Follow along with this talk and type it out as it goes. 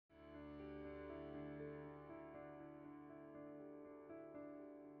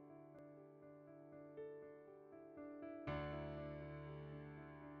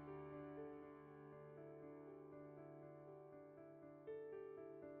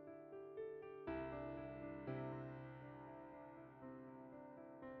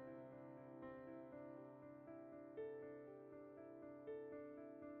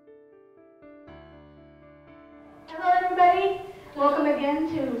Welcome again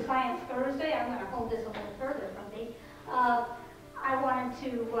to Science Thursday. I'm going to hold this a little further from me. I wanted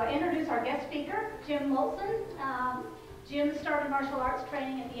to introduce our guest speaker, Jim Molson. Jim started martial arts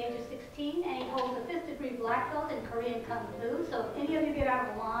training at the age of 16, and he holds a 5th degree black belt in Korean Kung Fu. So if any of you get out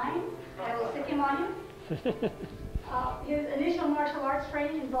of line, I will stick him on you. His initial martial arts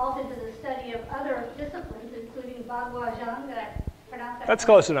training involved into the study of other disciplines, including Bagua Zhang, that I pronounced that. That's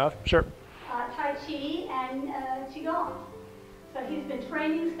close enough, sure. Tai Chi and Qigong. So he's been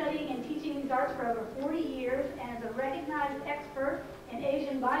training, studying, and teaching these arts for over 40 years and is a recognized expert in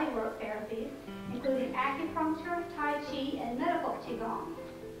Asian bodywork therapies, including acupuncture, Tai Chi, and medical Qigong.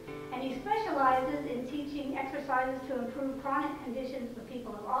 And he specializes in teaching exercises to improve chronic conditions for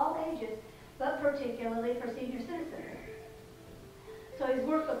people of all ages, but particularly for senior citizens. So he's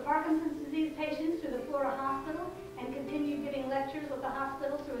worked with Parkinson's disease patients through the Florida Hospital and continued giving lectures with the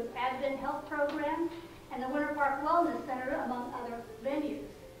hospital through its Advent Health Program and the Winter Park Wellness Center, among other venues.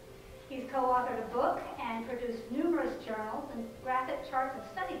 He's co-authored a book and produced numerous journals and graphic charts and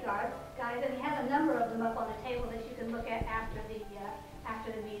study guides, and he has a number of them up on the table that you can look at after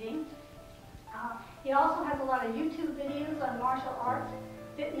the meeting. He also has a lot of YouTube videos on martial arts,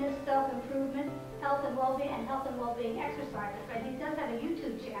 fitness, self-improvement, health and well-being exercises. And he does have a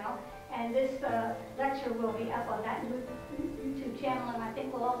YouTube channel, and this lecture will be up on that YouTube channel, and I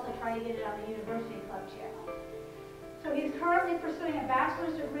think we'll also try to get it on the University Club channel. So he's currently pursuing a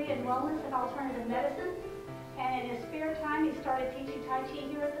bachelor's degree in wellness and alternative medicine, and in his spare time he started teaching Tai Chi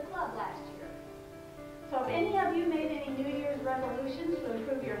here at the club last year. So if any of you made any New Year's resolutions to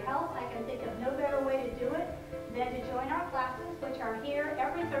improve your health, I can think of no better way to do it than to join our classes, which are here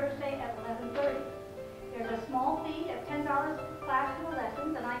every Thursday at 11:30. There's a small fee of $10 per class for the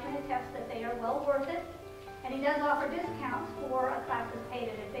lessons, and I can attest that they are well worth it. And he does offer discounts for classes paid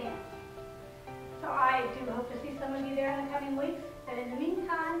in advance. So I do hope to see some of you there in the coming weeks. But in the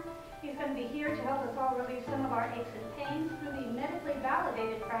meantime, he's going to be here to help us all relieve some of our aches and pains through the medically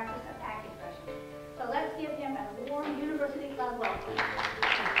validated practice of acupressure. So let's give him a warm University Club welcome.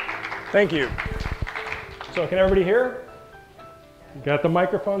 Thank you. So can everybody hear? Got the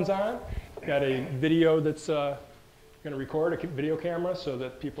microphones on. Got a video that's going to record, a video camera, so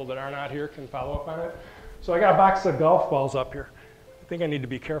that people that are not here can follow up on it. So I got a box of golf balls up here. I think I need to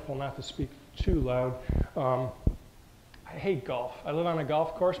be careful not to speak too loud. I hate golf. I live on a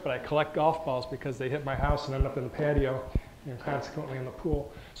golf course, but I collect golf balls because they hit my house and end up in the patio and consequently in the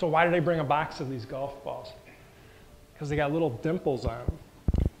pool. So why did I bring a box of these golf balls? Because they got little dimples on them.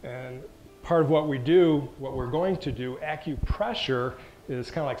 And part of what we do, what we're going to do, acupressure,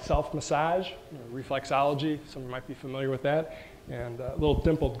 is kind of like self-massage, reflexology. Some of you might be familiar with that. And little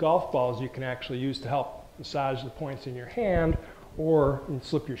dimpled golf balls you can actually use to help massage the points in your hand, or you can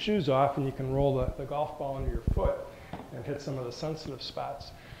slip your shoes off and you can roll the golf ball into your foot and hit some of the sensitive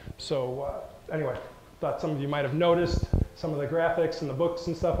spots. So anyway, thought some of you might have noticed some of the graphics and the books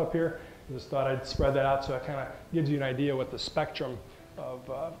and stuff up here. I just thought I'd spread that out so it kind of gives you an idea what the spectrum of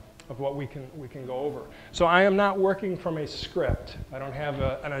what we can go over. So I am not working from a script. I don't have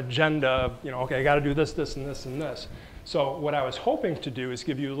an agenda of, okay, I got to do this, this, and this, and this. So what I was hoping to do is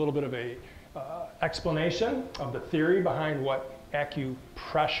give you a little bit of a explanation of the theory behind what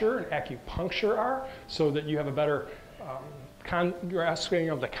acupressure and acupuncture are, so that you have a better grasping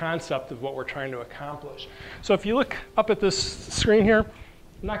of the concept of what we're trying to accomplish. So if you look up at this screen here,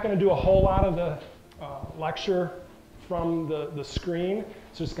 I'm not going to do a whole lot of the lecture from the screen.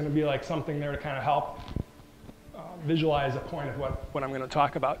 It's just going to be like something there to kind of help visualize a point of what I'm going to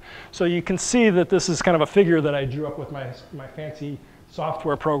talk about. So you can see that this is kind of a figure that I drew up with my fancy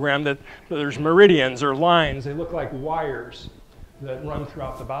software program, that there's meridians or lines. They look like wires that run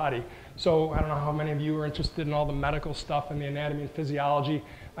throughout the body. So I don't know how many of you are interested in all the medical stuff and the anatomy and physiology.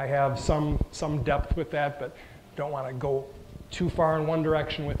 I have some depth with that, but don't want to go too far in one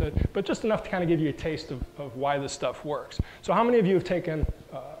direction with it, but just enough to kind of give you a taste of why this stuff works. So how many of you have taken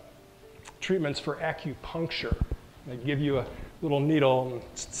treatments for acupuncture? They give you a little needle and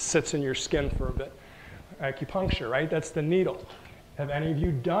it sits in your skin for a bit. Acupuncture, right? That's the needle. Have any of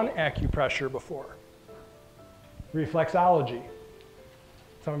you done acupressure before? Reflexology.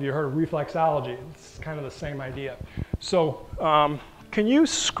 Some of you heard of reflexology. It's kind of the same idea. So can you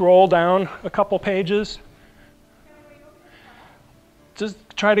scroll down a couple pages? Just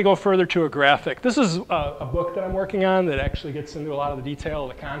try to go further to a graphic. This is a book that I'm working on that actually gets into a lot of the detail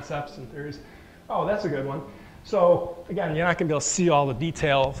of the concepts and theories. Oh, that's a good one. So again, you're not going to be able to see all the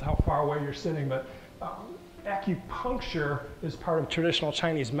details, how far away you're sitting, but acupuncture is part of traditional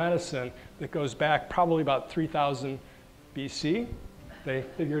Chinese medicine that goes back probably about 3000 BC. They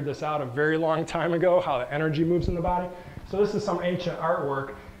figured this out a very long time ago, how the energy moves in the body. So this is some ancient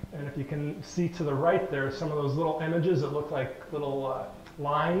artwork, and if you can see to the right there, some of those little images that look like little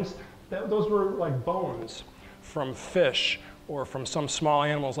lines, those were like bones from fish or from some small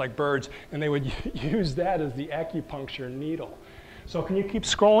animals like birds, and they would use that as the acupuncture needle. So can you keep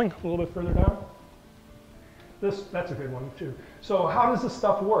scrolling a little bit further down? That's a good one too. So how does this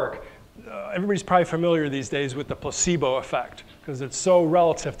stuff work? Everybody's probably familiar these days with the placebo effect, because it's so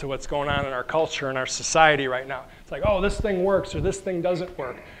relative to what's going on in our culture and our society right now. It's like, oh, this thing works or this thing doesn't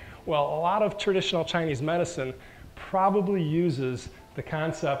work. Well, a lot of traditional Chinese medicine probably uses the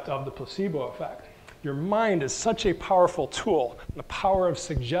concept of the placebo effect. Your mind is such a powerful tool. The power of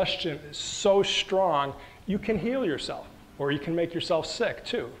suggestion is so strong, you can heal yourself, or you can make yourself sick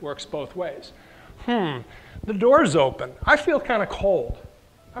too. It works both ways. The door's open. I feel kind of cold.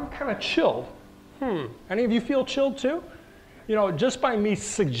 I'm kind of chilled. Any of you feel chilled too? You know, just by me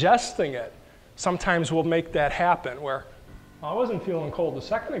suggesting it, sometimes we'll make that happen where, well, I wasn't feeling cold a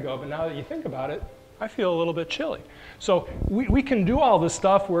second ago, but now that you think about it, I feel a little bit chilly. So we can do all this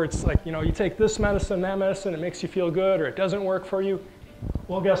stuff where it's like, you know, you take this medicine, that medicine, it makes you feel good, or it doesn't work for you.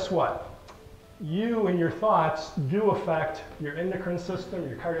 Well, guess what? You and your thoughts do affect your endocrine system,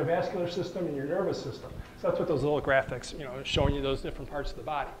 your cardiovascular system, and your nervous system. So that's what those little graphics, you know, showing you those different parts of the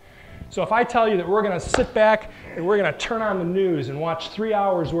body. So if I tell you that we're going to sit back and we're going to turn on the news and watch 3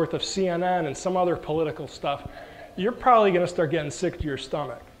 hours worth of CNN and some other political stuff, you're probably going to start getting sick to your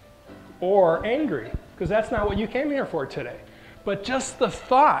stomach or angry, because that's not what you came here for today. But just the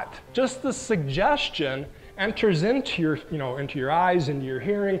thought, just the suggestion enters into your, you know, into your eyes, into your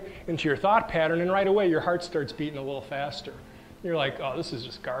hearing, into your thought pattern, and right away your heart starts beating a little faster. You're like, oh, this is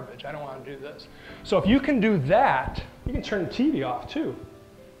just garbage. I don't want to do this. So if you can do that, you can turn the TV off too,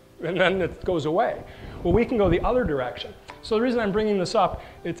 and then it goes away. Well, we can go the other direction. So the reason I'm bringing this up,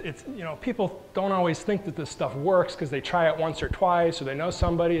 it's you know, people don't always think that this stuff works because they try it once or twice, or they know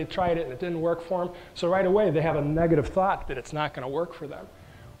somebody that tried it and it didn't work for them. So right away they have a negative thought that it's not going to work for them.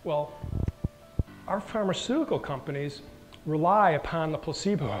 Well, our pharmaceutical companies rely upon the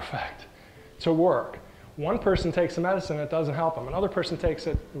placebo effect to work. One person takes a medicine, it doesn't help them. Another person takes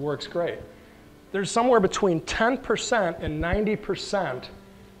it, it works great. There's somewhere between 10% and 90%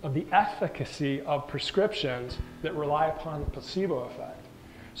 of the efficacy of prescriptions that rely upon the placebo effect.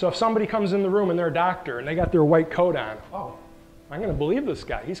 So if somebody comes in the room and they're a doctor and they got their white coat on, oh, I'm going to believe this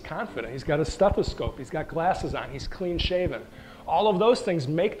guy. He's confident. He's got a stethoscope. He's got glasses on. He's clean shaven. All of those things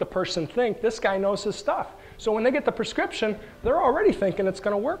make the person think this guy knows his stuff. So when they get the prescription, they're already thinking it's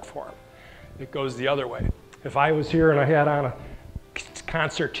going to work for them. It goes the other way. If I was here and I had on a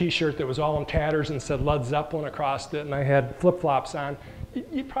concert t-shirt that was all in tatters and said Led Zeppelin across it, and I had flip-flops on,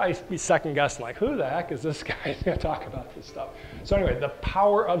 you'd probably be second guessing, like, who the heck is this guy going to talk about this stuff? So anyway, the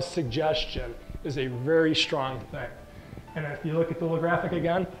power of suggestion is a very strong thing. And if you look at the little graphic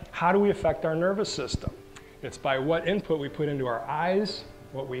again, how do we affect our nervous system? It's by what input we put into our eyes,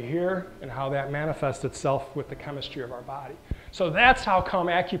 what we hear, and how that manifests itself with the chemistry of our body. So that's how come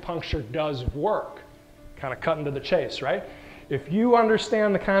acupuncture does work. Kind of cutting to the chase, right? If you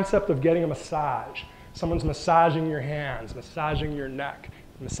understand the concept of getting a massage, someone's massaging your hands, massaging your neck,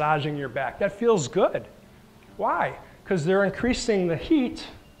 massaging your back, that feels good. Why? Because they're increasing the heat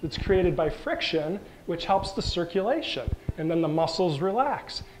that's created by friction, which helps the circulation, and then the muscles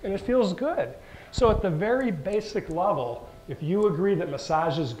relax, and it feels good. So at the very basic level, if you agree that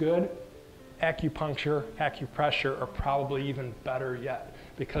massage is good, acupuncture, acupressure are probably even better yet,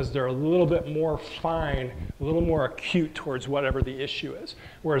 because they're a little bit more fine, a little more acute towards whatever the issue is.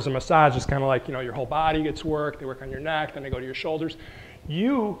 Whereas a massage is kind of like, you know, your whole body gets work, they work on your neck, then they go to your shoulders.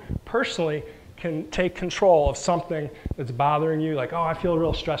 You personally can take control of something that's bothering you, like, oh, I feel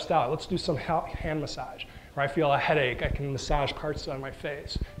real stressed out. Let's do some hand massage. Or I feel a headache, I can massage parts on my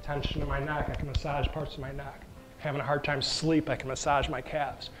face. Tension in my neck, I can massage parts of my neck. Having a hard time sleep, I can massage my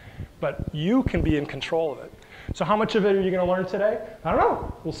calves. But you can be in control of it. So how much of it are you going to learn today? I don't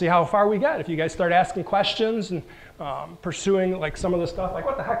know. We'll see how far we get. If you guys start asking questions and pursuing like some of the stuff, like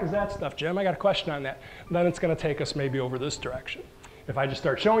what the heck is that stuff, Jim? I got a question on that. Then it's going to take us maybe over this direction. If I just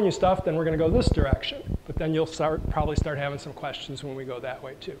start showing you stuff, then we're going to go this direction. But then you'll probably start having some questions when we go that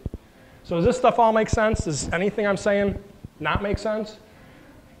way too. So does this stuff all make sense? Does anything I'm saying not make sense?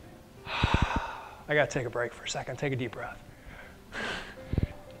 I got to take a break for a second. Take a deep breath.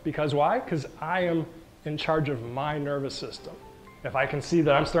 Because why? Because I am in charge of my nervous system. If I can see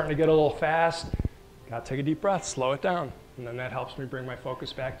that I'm starting to get a little fast, got to take a deep breath, slow it down. And then that helps me bring my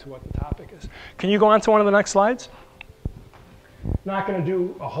focus back to what the topic is. Can you go on to one of the next slides? Not going to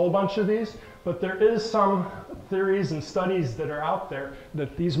do a whole bunch of these, but there is some theories and studies that are out there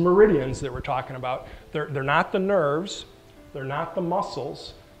that these meridians that we're talking about, they're not the nerves, They're not the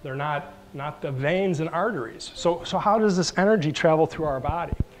muscles. They're not the veins and arteries. So how does this energy travel through our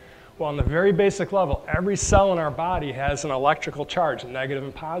body? Well, on the very basic level, every cell in our body has an electrical charge, negative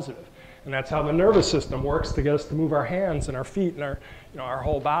and positive. And that's how the nervous system works to get us to move our hands and our feet and our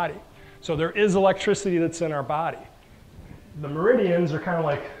whole body. So there is electricity that's in our body. The meridians are kind of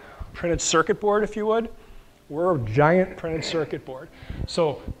like a printed circuit board, if you would. We're a giant printed circuit board.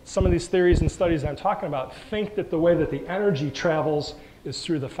 So some of these theories and studies I'm talking about think that the way that the energy travels is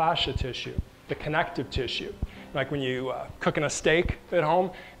through the fascia tissue, the connective tissue. Like when you cooking a steak at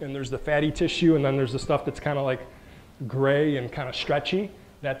home, and there's the fatty tissue, and then there's the stuff that's kind of like gray and kind of stretchy.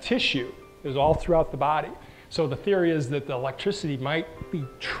 That tissue is all throughout the body. So the theory is that the electricity might be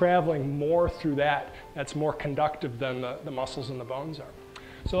traveling more through that. That's more conductive than the muscles and the bones are.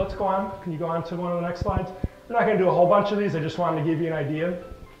 So let's go on. Can you go on to one of the next slides? We're not going to do a whole bunch of these. I just wanted to give you an idea.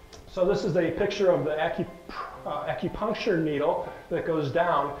 So this is a picture of the acupuncture needle that goes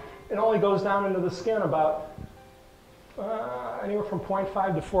down. It only goes down into the skin about anywhere from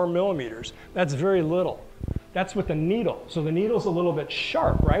 0.5 to 4 millimeters. That's very little. That's with the needle. So the needle's a little bit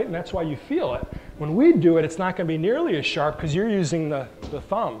sharp, right? And that's why you feel it. When we do it, it's not going to be nearly as sharp because you're using the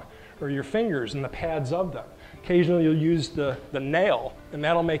thumb or your fingers and the pads of them. Occasionally you'll use the nail, and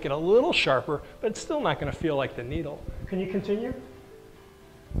that'll make it a little sharper, but it's still not going to feel like the needle. Can you continue?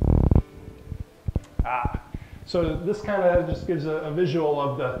 So this kind of just gives a visual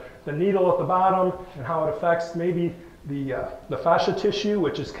of the needle at the bottom and how it affects maybe the fascia tissue,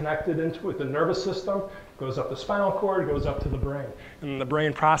 which is connected into with the nervous system, goes up the spinal cord, goes up to the brain. And the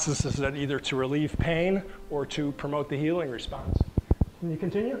brain processes it either to relieve pain or to promote the healing response. Can you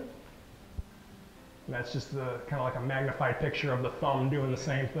continue? And that's just kind of like a magnified picture of the thumb doing the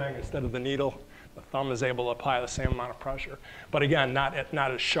same thing. Instead of the needle, the thumb is able to apply the same amount of pressure. But again, not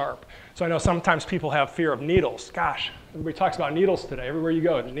as sharp. So I know sometimes people have fear of needles. Gosh, everybody talks about needles today. Everywhere you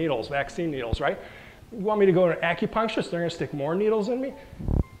go, needles, vaccine needles, right? You want me to go to an acupuncturist? They're going to stick more needles in me?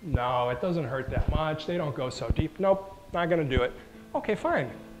 No, it doesn't hurt that much. They don't go so deep. Nope, not going to do it. Okay,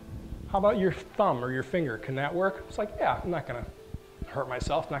 fine. How about your thumb or your finger? Can that work? It's like, yeah, I'm not going to hurt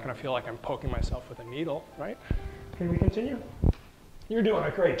myself. I'm not going to feel like I'm poking myself with a needle, right? Can we continue? You're doing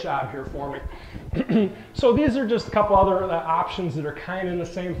a great job here for me. So these are just a couple other options that are kind of in the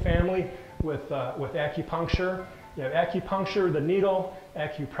same family with acupuncture. You have acupuncture, the needle,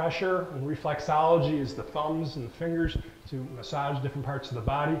 acupressure, and reflexology is the thumbs and the fingers to massage different parts of the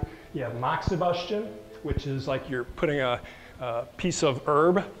body. You have moxibustion, which is like you're putting a piece of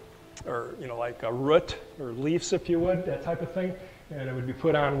herb, or like a root or leaves, if you would, that type of thing, and it would be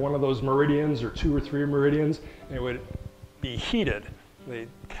put on one of those meridians or 2 or 3 meridians, and it would be heated. They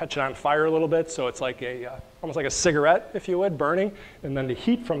catch it on fire a little bit, so it's like almost like a cigarette, if you would, burning, and then the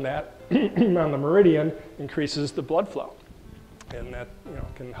heat from that on the meridian increases the blood flow, and that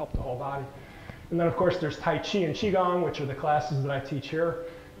can help the whole body. And then of course there's Tai Chi and Qigong, which are the classes that I teach here,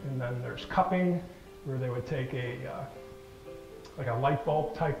 and then there's cupping, where they would take like a light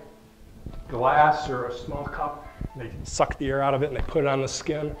bulb type glass or a small cup, and they suck the air out of it and they put it on the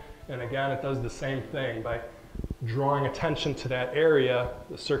skin, and again it does the same thing. By drawing attention to that area,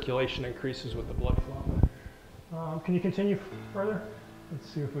 the circulation increases with the blood flow. Can you continue further? Let's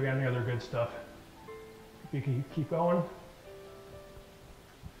see if we got any other good stuff. You can keep going.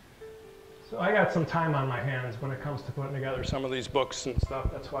 So I got some time on my hands when it comes to putting together some of these books and stuff.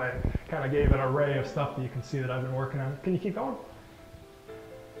 That's why I kind of gave an array of stuff that you can see that I've been working on. Can you keep going?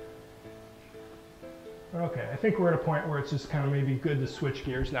 Okay, I think we're at a point where it's just kind of maybe good to switch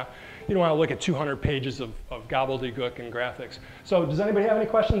gears now. You don't want to look at 200 pages of gobbledygook and graphics. So does anybody have any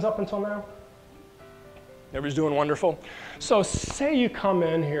questions up until now? Everybody's doing wonderful. So say you come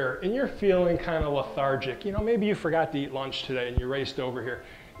in here and you're feeling kind of lethargic. Maybe you forgot to eat lunch today and you raced over here.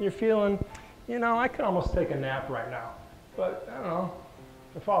 And you're feeling, I could almost take a nap right now. But I don't know,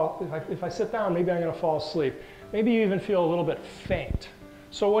 if I sit down, maybe I'm going to fall asleep. Maybe you even feel a little bit faint.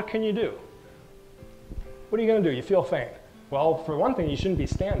 So what can you do? What are you going to do? You feel faint. Well, for one thing, you shouldn't be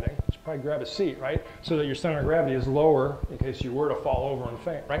standing. You should probably grab a seat, right? So that your center of gravity is lower in case you were to fall over and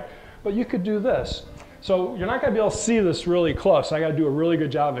faint, right? But you could do this. So you're not going to be able to see this really close. I got to do a really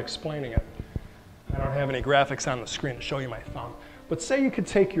good job of explaining it. I don't have any graphics on the screen to show you my thumb. But say you could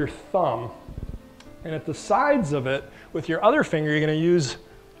take your thumb, and at the sides of it, with your other finger, you're going to use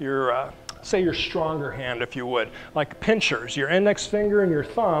your, say your stronger hand, if you would, like pinchers. Your index finger and your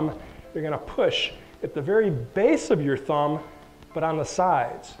thumb, you're going to push at the very base of your thumb, but on the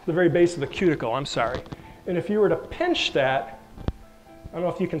sides, the very base of the cuticle, I'm sorry. And if you were to pinch that, I don't know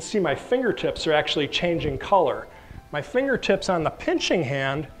if you can see my fingertips are actually changing color. My fingertips on the pinching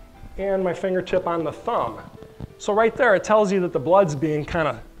hand and my fingertip on the thumb. So right there, it tells you that the blood's being kind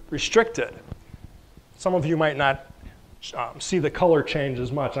of restricted. Some of you might not see the color change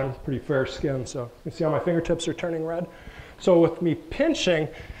as much. I'm pretty fair skinned, so you can see how my fingertips are turning red. So with me pinching,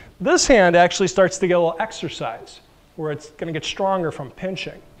 this hand actually starts to get a little exercise, where it's going to get stronger from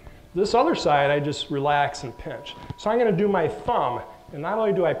pinching. This other side, I just relax and pinch. So I'm going to do my thumb, and not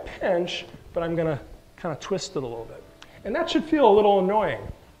only do I pinch, but I'm going to kind of twist it a little bit. And that should feel a little annoying.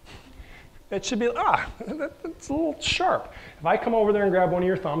 It should be, it's a little sharp. If I come over there and grab one of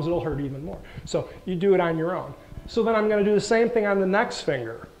your thumbs, it'll hurt even more. So you do it on your own. So then I'm going to do the same thing on the next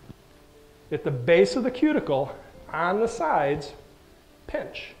finger. At the base of the cuticle, on the sides,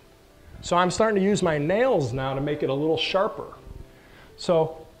 pinch. So I'm starting to use my nails now to make it a little sharper.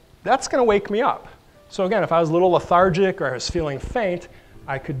 So that's going to wake me up. So again, if I was a little lethargic or I was feeling faint,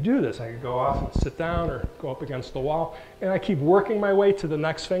 I could do this. I could go off and sit down or go up against the wall, and I keep working my way to the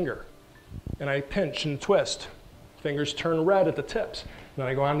next finger. And I pinch and twist. Fingers turn red at the tips. Then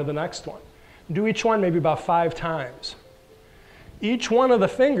I go on to the next one. Do each one maybe about 5 times. Each one of the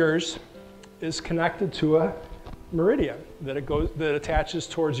fingers is connected to a meridian that attaches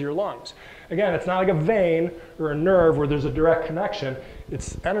towards your lungs. Again, it's not like a vein or a nerve where there's a direct connection.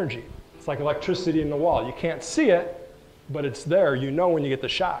 It's energy. It's like electricity in the wall. You can't see it, but it's there. You know when you get the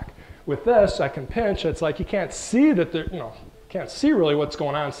shock. With this, I can pinch. It's like you can't see that there, can't see really what's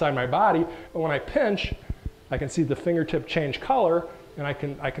going on inside my body, but when I pinch, I can see the fingertip change color, and I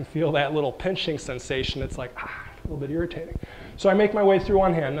can feel that little pinching sensation. It's like, a little bit irritating. So I make my way through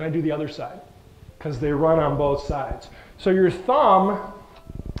one hand, then I do the other side, because they run on both sides. So your thumb,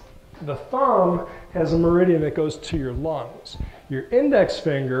 the thumb has a meridian that goes to your lungs. Your index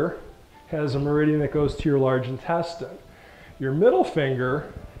finger has a meridian that goes to your large intestine. Your middle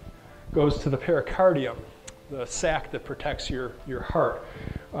finger goes to the pericardium, the sac that protects your heart.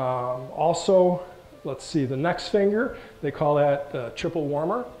 Also, let's see, the next finger, they call that the triple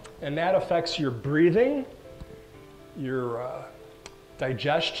warmer, and that affects your breathing, your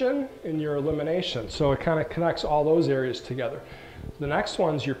digestion, and your elimination. So it kind of connects all those areas together. The next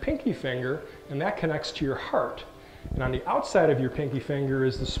one's your pinky finger, and that connects to your heart. And on the outside of your pinky finger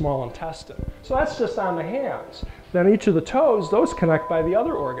is the small intestine. So that's just on the hands. Then each of the toes, those connect by the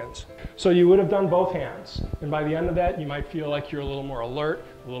other organs. So you would have done both hands. And by the end of that, you might feel like you're a little more alert,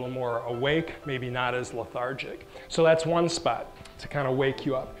 a little more awake, maybe not as lethargic. So that's one spot to kind of wake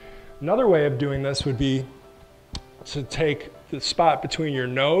you up. Another way of doing this would be to take the spot between your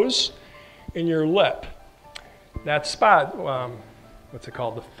nose and your lip. That spot, what's it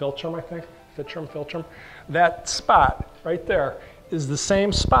called? The philtrum, I think? Philtrum. That spot right there is the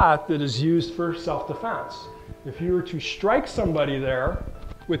same spot that is used for self-defense. If you were to strike somebody there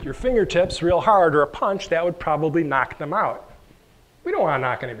with your fingertips real hard or a punch, that would probably knock them out. We don't want to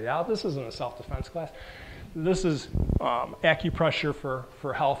knock anybody out. This isn't a self-defense class. This is acupressure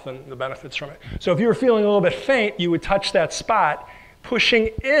for health and the benefits from it. So if you were feeling a little bit faint, you would touch that spot, pushing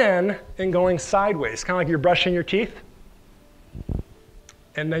in and going sideways, kind of like you're brushing your teeth.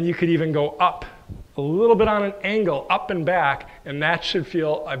 And then you could even go up, a little bit on an angle, up and back, and that should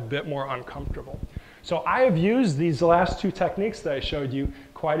feel a bit more uncomfortable. So I have used these last 2 techniques that I showed you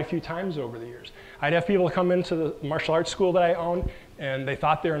quite a few times over the years. I'd have people come into the martial arts school that I own, and they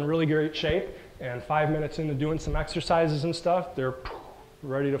thought they were in really great shape, and 5 minutes into doing some exercises and stuff, they're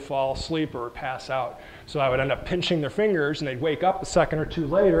ready to fall asleep or pass out. So I would end up pinching their fingers, and they'd wake up a second or 2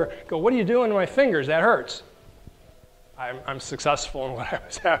 later, go, "What are you doing to my fingers? That hurts." I'm successful in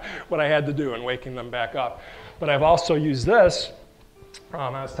what I had to do in waking them back up. But I've also used this. I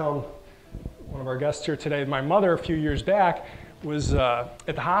was telling one of our guests here today, my mother a few years back was at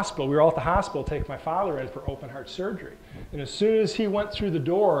the hospital. We were all at the hospital to take my father in for open heart surgery. And as soon as he went through the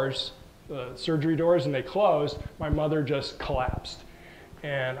doors, the surgery doors, and they closed, my mother just collapsed.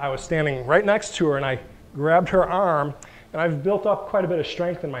 And I was standing right next to her, and I grabbed her arm. And I've built up quite a bit of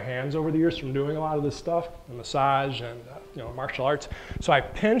strength in my hands over the years from doing a lot of this stuff, the massage and martial arts. So I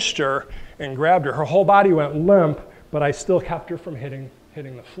pinched her and grabbed her. Her whole body went limp, but I still kept her from hitting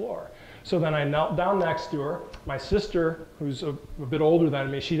the floor. So then I knelt down next to her. My sister, who's a bit older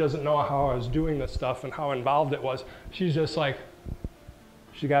than me, she doesn't know how I was doing this stuff and how involved it was. She's just like,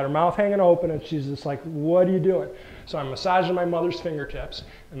 she got her mouth hanging open, and she's just like, "What are you doing?" So I'm massaging my mother's fingertips,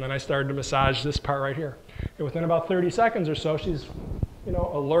 and then I started to massage this part right here. And within about 30 seconds or so, she's,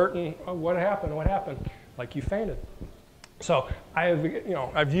 alert and, "Oh, what happened? What happened?" Like, "You fainted." So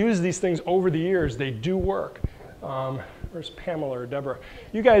I've used these things over the years. They do work. Where's Pamela or Deborah?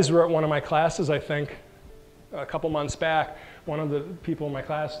 You guys were at one of my classes, I think, a couple months back. One of the people in my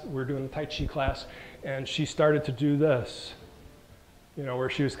class, we were doing the Tai Chi class, and she started to do this, where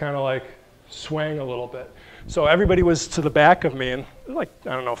she was kind of like swaying a little bit. So everybody was to the back of me, and like,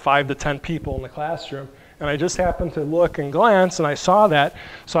 I don't know, 5 to 10 people in the classroom. And I just happened to look and glance, and I saw that.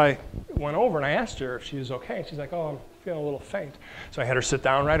 So I went over and I asked her if she was okay. And she's like, oh, I'm feeling a little faint. So I had her sit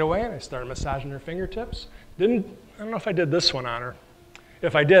down right away, and I started massaging her fingertips. I don't know if I did this one on her.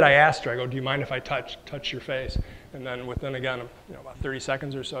 If I did, I asked her, I go, do you mind if I touch your face? And then within, again, about 30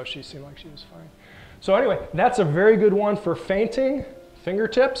 seconds or so, she seemed like she was fine. So anyway, that's a very good one for fainting,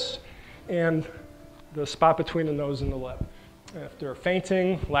 fingertips, and the spot between the nose and the lip. If they're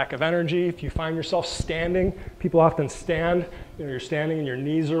fainting, lack of energy, if you find yourself standing, people often stand, you're standing and your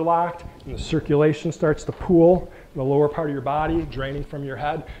knees are locked, and the circulation starts to pool in the lower part of your body, draining from your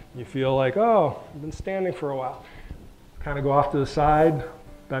head. You feel like, oh, I've been standing for a while. Kind of go off to the side,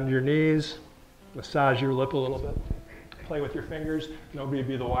 bend your knees, massage your lip a little bit. Play with your fingers, nobody would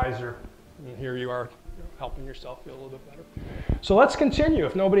be the wiser. And here you are, helping yourself feel a little bit better. So let's continue.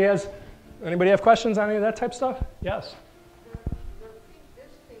 If anybody have questions on any of that type of stuff? Yes? This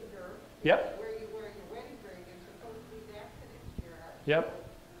finger, yep. where you wear your wedding ring, is supposed to be that connected to your heart. Yep.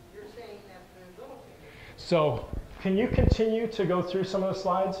 You're saying that the little finger. So can you continue to go through some of the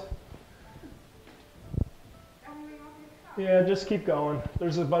slides? Yeah, just keep going.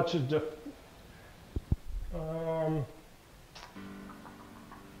 There's a bunch of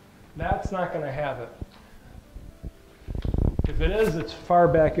that's not going to have it. If it is, it's far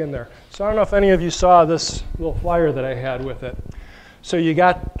back in there. So I don't know if any of you saw this little flyer that I had with it. So you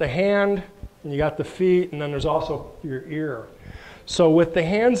got the hand, and you got the feet, and then there's also your ear. So with the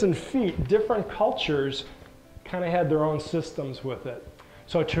hands and feet, different cultures kind of had their own systems with it.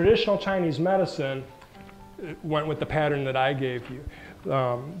 So traditional Chinese medicine went with the pattern that I gave you.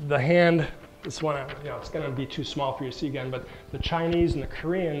 The hand, this one, it's going to be too small for you to see again, but the Chinese and the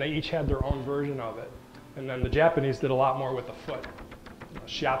Korean, they each had their own version of it. And then the Japanese did a lot more with the foot.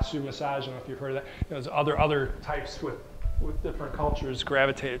 Shiatsu massage, I don't know if you've heard of that. There's other types with different cultures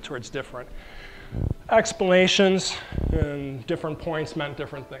gravitated towards different explanations, and different points meant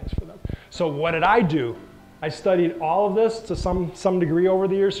different things for them. So what did I do? I studied all of this to some degree over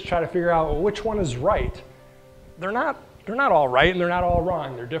the years to try to figure out, well, which one is right. They're not all right and they're not all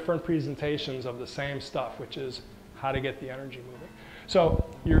wrong. They're different presentations of the same stuff, which is how to get the energy moving. So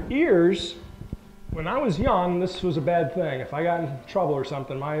your ears, when I was young, this was a bad thing. If I got in trouble or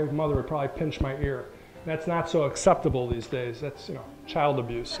something, my mother would probably pinch my ear. That's not so acceptable these days. That's, child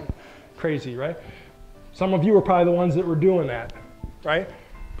abuse. Crazy, right? Some of you are probably the ones that were doing that, right?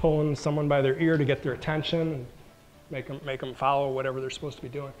 Pulling someone by their ear to get their attention and make them follow whatever they're supposed to be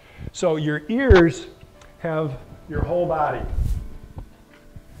doing. So your ears have your whole body.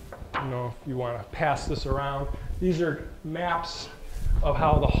 If you want to pass this around, these are maps of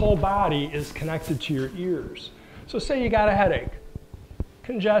how the whole body is connected to your ears. So say you got a headache,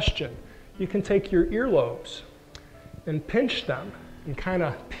 congestion, you can take your earlobes and pinch them and kind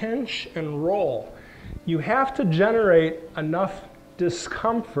of pinch and roll. You have to generate enough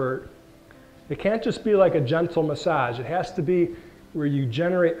discomfort. It can't just be like a gentle massage. It has to be where you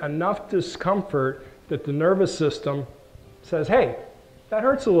generate enough discomfort that the nervous system says, hey, that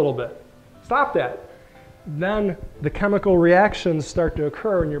hurts a little bit. Stop that. Then the chemical reactions start to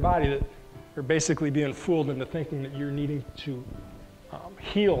occur in your body that are basically being fooled into thinking that you're needing to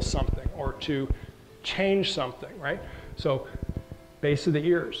heal something or to change something, right? So base of the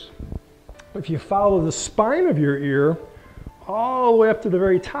ears. If you follow the spine of your ear all the way up to the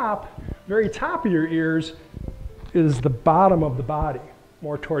very top of your ears is the bottom of the body,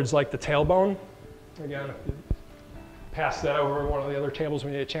 more towards like the tailbone. Again, if you pass that over one of the other tables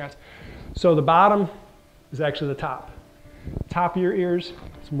when you get a chance. So the bottom is actually the top. Top of your ears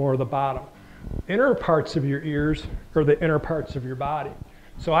is more the bottom. Inner parts of your ears are the inner parts of your body.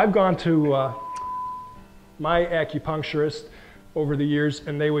 So I've gone to my acupuncturist over the years,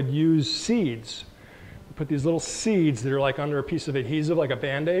 and they would use seeds. Put these little seeds that are like under a piece of adhesive, like a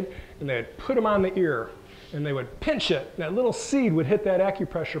Band-Aid, and they would put them on the ear, and they would pinch it. And that little seed would hit that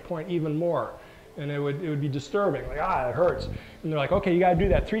acupressure point even more. And it would be disturbing, like, it hurts. And they're like, okay, you gotta do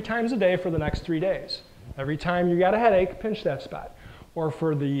that 3 times a day for the next 3 days. Every time you got a headache, pinch that spot. Or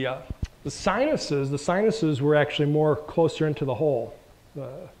for the sinuses were actually more closer into the hole,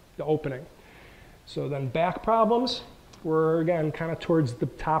 the opening. So then back problems were, again, kind of towards the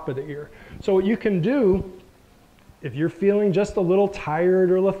top of the ear. So what you can do, if you're feeling just a little tired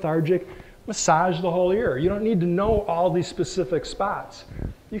or lethargic, massage the whole ear. You don't need to know all these specific spots.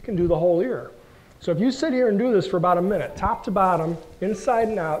 You can do the whole ear. So if you sit here and do this for about a minute, top to bottom, inside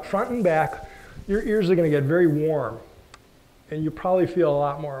and out, front and back, your ears are going to get very warm, and you probably feel a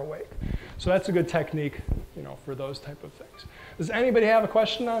lot more awake. So that's a good technique, for those type of things. Does anybody have a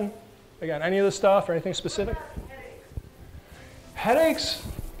question on Again, any of this stuff or anything specific? Headaches,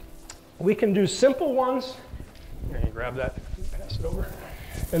 we can do simple ones. Here, you grab that, pass it over.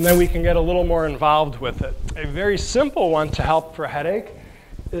 And then we can get a little more involved with it. A very simple one to help for a headache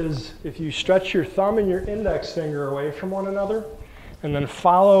is if you stretch your thumb and your index finger away from one another, and then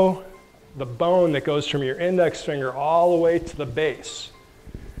follow the bone that goes from your index finger all the way to the base,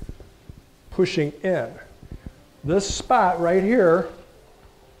 pushing in. This spot right here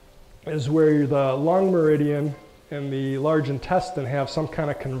is where the lung meridian and the large intestine have some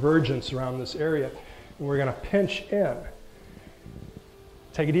kind of convergence around this area. And we're going to pinch in.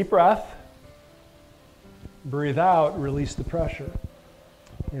 Take a deep breath. Breathe out, release the pressure.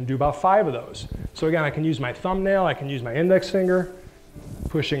 And do about 5 of those. So again, I can use my thumbnail, I can use my index finger,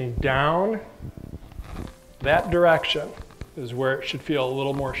 pushing down. That direction is where it should feel a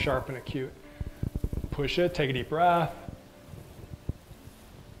little more sharp and acute. Push it, take a deep breath.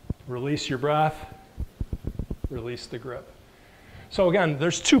 Release your breath. Release the grip. So again,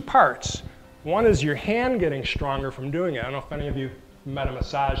 there's 2 parts. One is your hand getting stronger from doing it. I don't know if any of you met a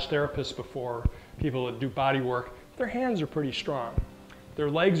massage therapist before, people that do body work. Their hands are pretty strong. Their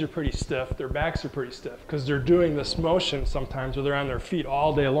legs are pretty stiff. Their backs are pretty stiff because they're doing this motion sometimes where they're on their feet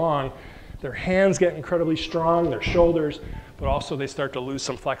all day long. Their hands get incredibly strong, their shoulders, but also they start to lose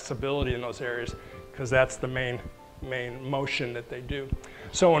some flexibility in those areas because that's the main motion that they do.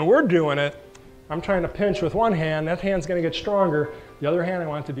 So when we're doing it, I'm trying to pinch with one hand. That hand's going to get stronger. The other hand, I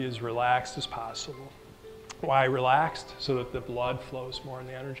want it to be as relaxed as possible. Why relaxed? So that the blood flows more and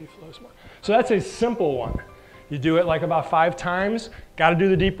the energy flows more. So that's a simple one. You do it like about 5 times. Got to do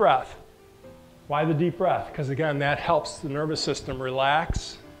the deep breath. Why the deep breath? Because again, that helps the nervous system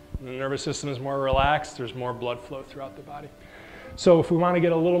relax. When the nervous system is more relaxed, there's more blood flow throughout the body. So if we want to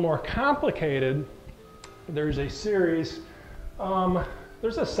get a little more complicated, there's a series.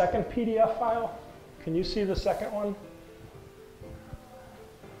 There's a second PDF file. Can you see the second one?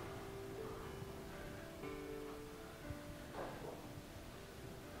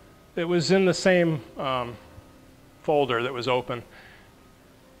 It was in the same folder that was open.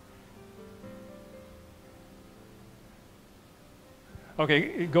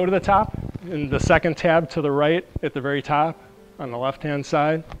 Okay, go to the top, in the second tab to the right at the very top on the left-hand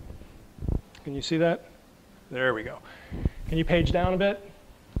side. Can you see that? There we go. Can you page down a bit?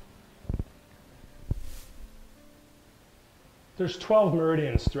 There's 12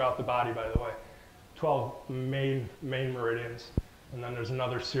 meridians throughout the body, by the way. 12 main meridians. And then there's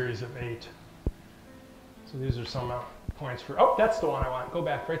another series of 8. So these are some points for, oh, that's the one I want. Go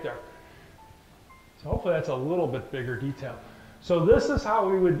back right there. So hopefully that's a little bit bigger detail. So this is how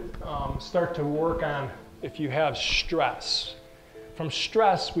we would start to work on if you have stress. From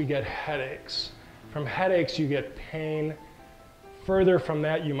stress, we get headaches. From headaches, you get pain. Further from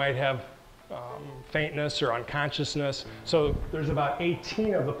that, you might have faintness or unconsciousness. So there's about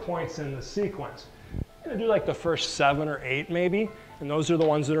 18 of the points in the sequence. I'm going to do like the first 7 or 8 maybe, and those are the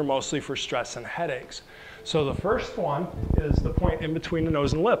ones that are mostly for stress and headaches. So the first one is the point in between the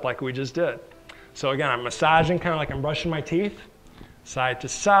nose and lip, like we just did. So again, I'm massaging kind of like I'm brushing my teeth, side to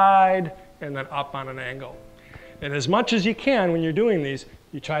side, and then up on an angle. And as much as you can when you're doing these,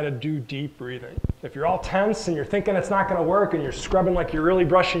 you try to do deep breathing. If you're all tense and you're thinking it's not going to work and you're scrubbing like you're really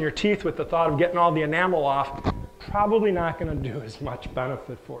brushing your teeth with the thought of getting all the enamel off, probably not going to do as much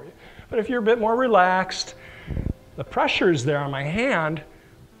benefit for you. But if you're a bit more relaxed, the pressure is there on my hand,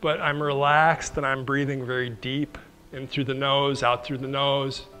 but I'm relaxed and I'm breathing very deep, in through the nose, out through the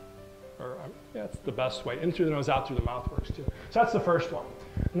nose. Or yeah, that's the best way. In through the nose, out through the mouth works too. So that's the first one.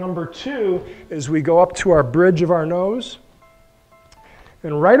 Number 2 is we go up to our bridge of our nose,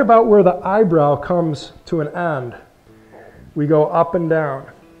 and right about where the eyebrow comes to an end, we go up and down.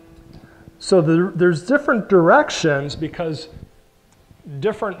 So there's different directions because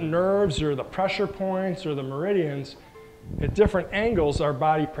different nerves or the pressure points or the meridians, at different angles, our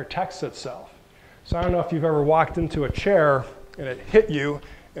body protects itself. So I don't know if you've ever walked into a chair and it hit you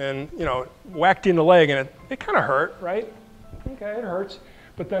and, you know, whacked you in the leg and it kind of hurt, right? Okay, it hurts.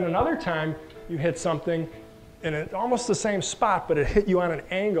 But then another time you hit something and it's almost the same spot, but it hit you on an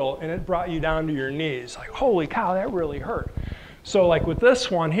angle and it brought you down to your knees. Like, holy cow, that really hurt. So like with this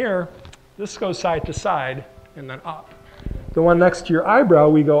one here, this goes side to side and then up. The one next to your eyebrow,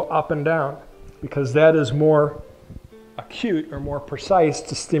 we go up and down because that is more acute or more precise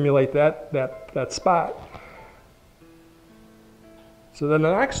to stimulate that spot. So then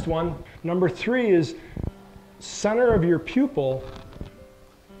the next one, number 3, is center of your pupil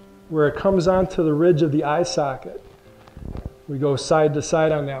where it comes onto the ridge of the eye socket. We go side to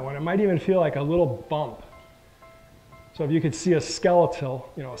side on that one. It might even feel like a little bump. So if you could see a skeletal,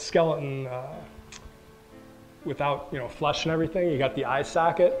 a skeleton without, flesh and everything, you got the eye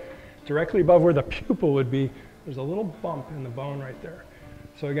socket. Directly above where the pupil would be, there's a little bump in the bone right there.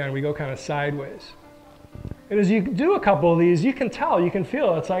 So again, we go kind of sideways. And as you do a couple of these, you can tell, you can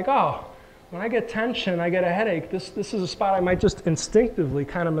feel, it's like, oh, when I get tension, I get a headache, this is a spot I might just instinctively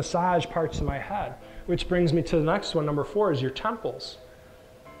kind of massage parts of my head. Which brings me to the next one, number 4, is your temples.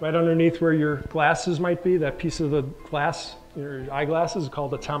 Right underneath where your glasses might be, that piece of the glass, your eyeglasses is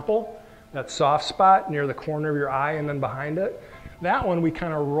called the temple. That soft spot near the corner of your eye and then behind it. That one we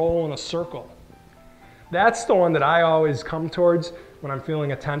kind of roll in a circle. That's the one that I always come towards when I'm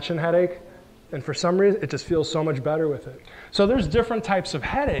feeling a tension headache. And for some reason, it just feels so much better with it. So there's different types of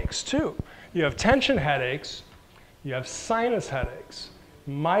headaches too. You have tension headaches, you have sinus headaches,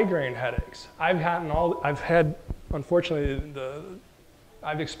 migraine headaches. Unfortunately,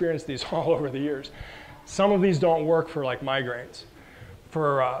 I've experienced these all over the years. Some of these don't work for like migraines.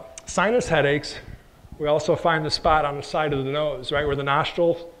 For sinus headaches, we also find the spot on the side of the nose, right, where the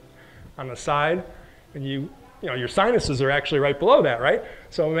nostril on the side, and your sinuses are actually right below that, right?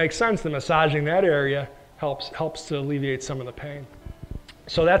 So it makes sense that massaging that area helps to alleviate some of the pain.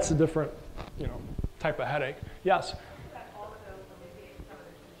 So that's a different, type of headache. Yes? That also alleviates some of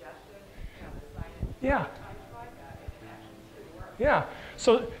the congestion, the sinus. Yeah. I tried that, and it actually should work. Yeah.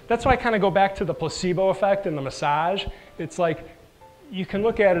 So that's why I kind of go back to the placebo effect and the massage. It's like you can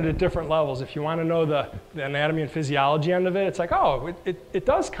look at it at different levels. If you want to know the anatomy and physiology end of it, it's like, oh, it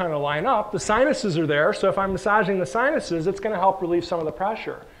does kind of line up. The sinuses are there, so if I'm massaging the sinuses, it's going to help relieve some of the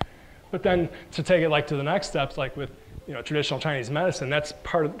pressure. But then to take it like to the next steps, like with traditional Chinese medicine, that's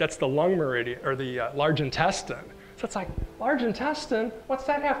the lung meridian, or the large intestine. So it's like, large intestine, what's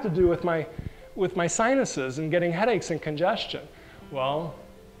that have to do with my sinuses and getting headaches and congestion? Well,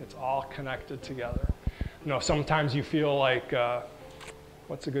 it's all connected together. Sometimes you feel like,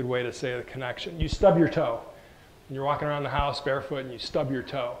 what's a good way to say the connection? You stub your toe. And you're walking around the house barefoot and you stub your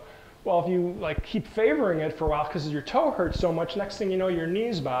toe. Well, if you keep favoring it for a while because your toe hurts so much, next thing you know, your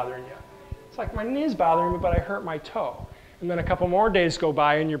knee's bothering you. It's like, my knee's bothering me, but I hurt my toe. And then a couple more days go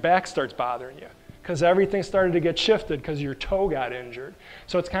by and your back starts bothering you because everything started to get shifted because your toe got injured.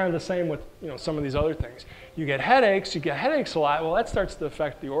 So it's kind of the same with some of these other things. You get headaches a lot. Well, that starts to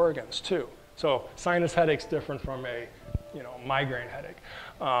affect the organs too. So sinus headache's different from a migraine headache.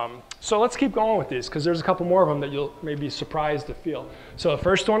 So let's keep going with these because there's a couple more of them that you'll maybe be surprised to feel. So the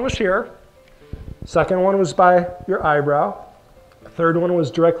first one was here. Second one was by your eyebrow. Third one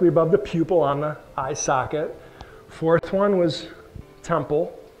was directly above the pupil on the eye socket. Fourth one was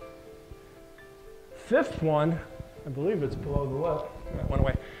temple. Fifth one, I believe it's below the lip. That went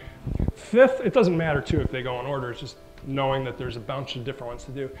away. Fifth, it doesn't matter too if they go in order. It's just knowing that there's a bunch of different ones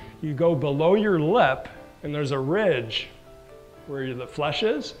to do. You go below your lip and there's a ridge where the flesh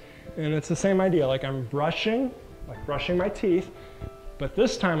is. And it's the same idea, like I'm brushing my teeth, but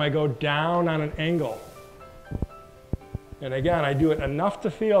this time I go down on an angle. And again, I do it enough to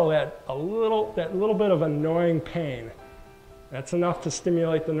feel that little bit of annoying pain. That's enough to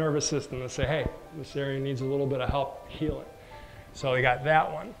stimulate the nervous system and say, hey, this area needs a little bit of help healing. So we got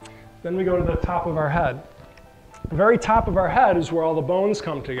that one. Then we go to the top of our head. The very top of our head is where all the bones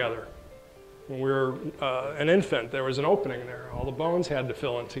come together. When we were an infant, there was an opening there. All the bones had to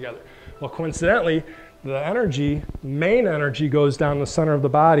fill in together. Well, coincidentally, the main energy goes down the center of the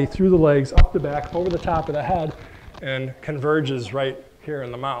body, through the legs, up the back, over the top of the head, and converges right here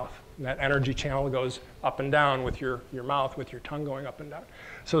in the mouth. And that energy channel goes up and down with your mouth, with your tongue going up and down.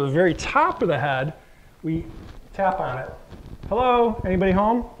 So the very top of the head, we tap on it. Hello, anybody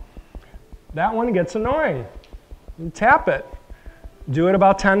home? That one gets annoying. You tap it. Do it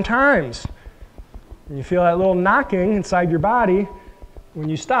about 10 times. And you feel that little knocking inside your body. When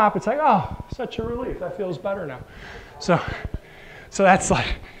you stop, it's like, oh, such a relief. That feels better now. So that's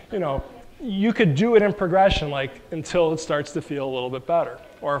like, you could do it in progression until it starts to feel a little bit better.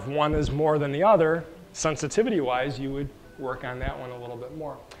 Or if one is more than the other, sensitivity-wise, you would work on that one a little bit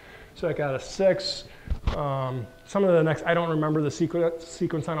more. So I got a 6. Some of the next, I don't remember the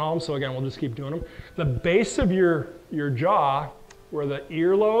sequence on all of them, so again, we'll just keep doing them. The base of your jaw, where the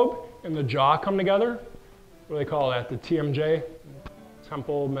earlobe and the jaw come together, what do they call that? The TMJ,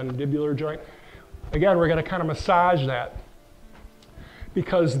 temple mandibular joint. Again, we're going to kind of massage that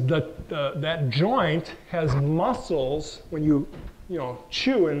because that joint has muscles. When you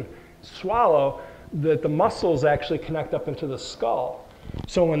chew and swallow, that the muscles actually connect up into the skull.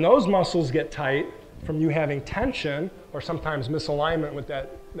 So when those muscles get tight from you having tension or sometimes misalignment with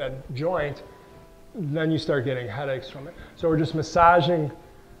that joint, then you start getting headaches from it. So we're just massaging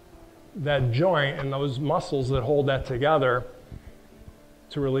that joint and those muscles that hold that together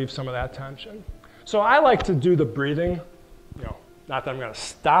to relieve some of that tension. So I like to do the breathing, not that I'm going to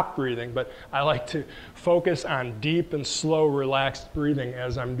stop breathing, but I like to focus on deep and slow, relaxed breathing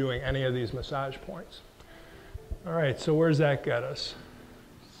as I'm doing any of these massage points. All right, so where does that get us?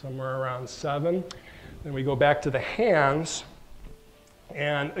 Somewhere around 7. Then we go back to the hands.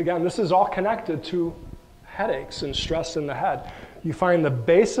 And again, this is all connected to headaches and stress in the head. You find the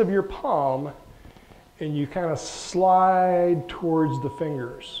base of your palm and you kind of slide towards the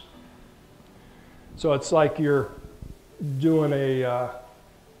fingers. So it's like you're doing a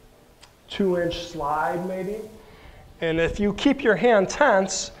 2-inch slide maybe. And if you keep your hand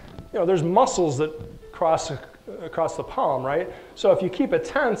tense, there's muscles that cross the palm, right? So if you keep it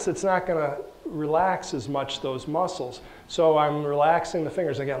tense, it's not going to relax as much those muscles. So I'm relaxing the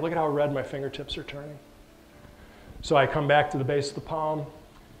fingers. Again, look at how red my fingertips are turning. So I come back to the base of the palm,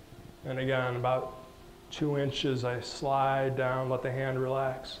 and again, about 2 inches, I slide down, let the hand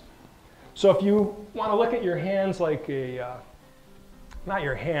relax. So if you want to look at your hands like not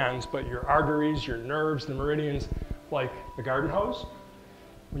your hands, but your arteries, your nerves, the meridians, like a garden hose,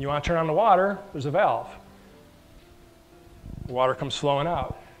 when you want to turn on the water, there's a valve. The water comes flowing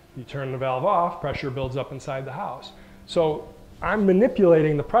out. You turn the valve off, pressure builds up inside the house. So I'm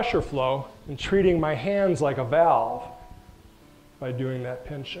manipulating the pressure flow and treating my hands like a valve by doing that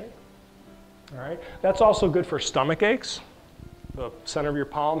pinching. All right? That's also good for stomach aches. The center of your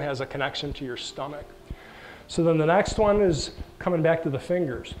palm has a connection to your stomach. So then the next one is coming back to the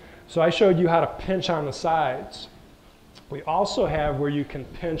fingers. So I showed you how to pinch on the sides. We also have where you can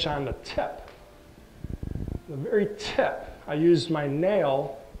pinch on the tip. The very tip. I use my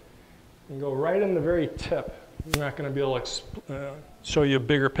nail and go right in the very tip. I'm not going to be able to show you a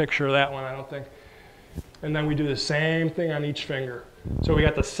bigger picture of that one, I don't think. And then we do the same thing on each finger. So we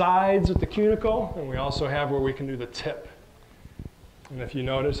got the sides with the cuticle, and we also have where we can do the tip. And if you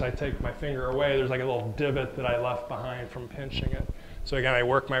notice, I take my finger away, there's like a little divot that I left behind from pinching it. So again, I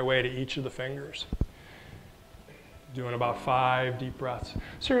work my way to each of the fingers. Doing about 5 deep breaths.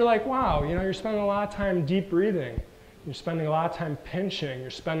 So you're like, wow, you're spending a lot of time deep breathing. You're spending a lot of time pinching. You're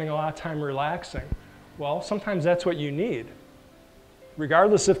spending a lot of time relaxing. Well, sometimes that's what you need.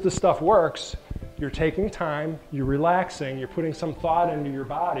 Regardless if this stuff works, you're taking time, you're relaxing, you're putting some thought into your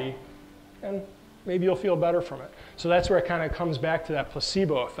body, and maybe you'll feel better from it. So that's where it kind of comes back to that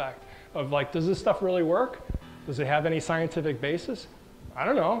placebo effect of like, does this stuff really work? Does it have any scientific basis? I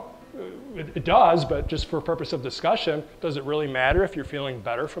don't know. It does, but just for purpose of discussion, does it really matter if you're feeling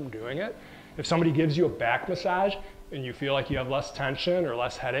better from doing it? If somebody gives you a back massage and you feel like you have less tension or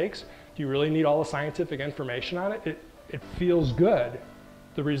less headaches, do you really need all the scientific information on it? It feels good.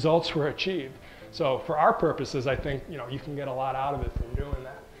 The results were achieved. So for our purposes, I think you can get a lot out of it from doing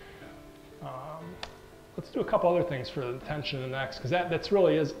that. Let's do a couple other things for the tension and next, because that's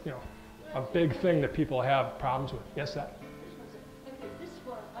really is a big thing that people have problems with. Yes, that. Okay, this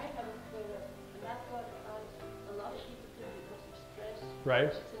one I have not got a lot of people do because of stress.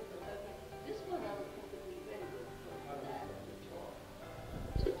 Right. This one I would think would be very good for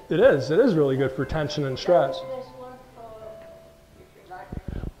that. It is really good for tension and stress. There's one for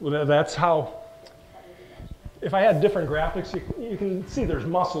Well, that's how, if I had different graphics, you can see there's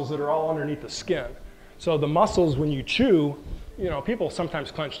muscles that are all underneath the skin. So the muscles, when you chew, people sometimes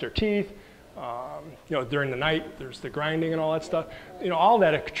clench their teeth. During the night, there's the grinding and all that stuff. All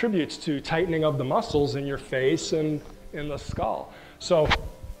that contributes to tightening of the muscles in your face and in the skull. So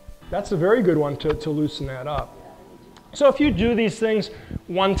that's a very good one to loosen that up. So if you do these things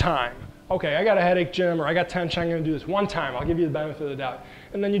one time, okay, I got a headache, Jim, or I got tension, I'm going to do this one time. I'll give you the benefit of the doubt.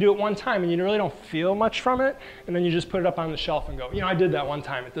 And then you do it one time, and you really don't feel much from it, and then you just put it up on the shelf and go, I did that one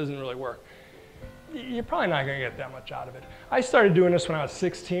time. It doesn't really work. You're probably not going to get that much out of it. I started doing this when I was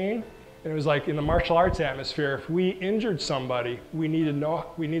 16, and it was like in the martial arts atmosphere, if we injured somebody, we needed to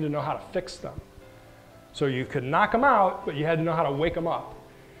know how to fix them. So you could knock them out, but you had to know how to wake them up.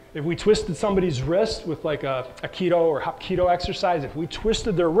 If we twisted somebody's wrist with like a keto or hapkido exercise, if we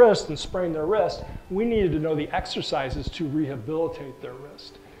twisted their wrist and sprained their wrist, we needed to know the exercises to rehabilitate their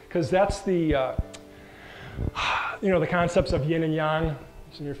wrist. Because that's the, the concepts of yin and yang.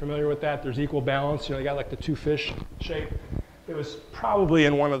 So you're familiar with that. There's equal balance. They got like the 2 fish shape. It was probably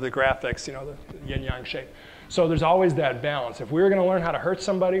in one of the graphics, the yin yang shape. So there's always that balance. If we were going to learn how to hurt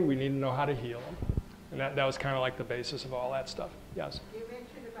somebody, we need to know how to heal them. And that was kind of like the basis of all that stuff. Yes? You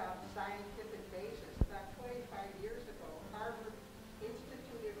mentioned about scientific basis. About 25 years ago, Harvard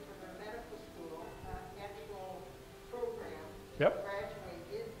instituted for their medical school an actual program to graduate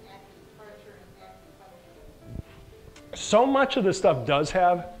in acupressure and acupuncture. So much of this stuff does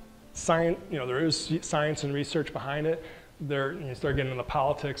have science, there is science and research behind it. You start getting into the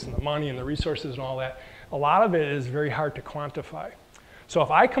politics and the money and the resources and all that. A lot of it is very hard to quantify. So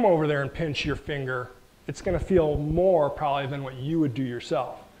if I come over there and pinch your finger, it's going to feel more probably than what you would do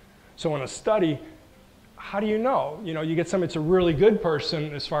yourself. So in a study, how do you know? You get somebody that's a really good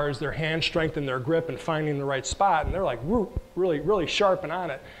person as far as their hand strength and their grip and finding the right spot, and they're like really, really sharp and on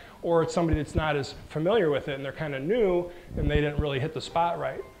it. Or it's somebody that's not as familiar with it and they're kind of new and they didn't really hit the spot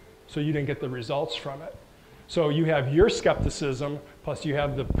right. So you didn't get the results from it. So you have your skepticism, plus you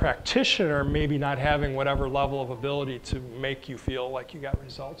have the practitioner maybe not having whatever level of ability to make you feel like you got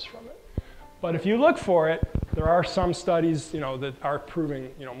results from it. But if you look for it, there are some studies, that are proving,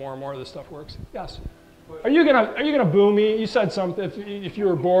 more and more of this stuff works. Yes. Are you gonna boo me? You said something. If you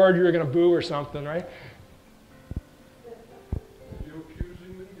were bored, you were gonna boo or something, right? Are you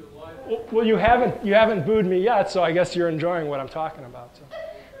accusing me? You're lying. Well, you haven't booed me yet, so I guess you're enjoying what I'm talking about. So. I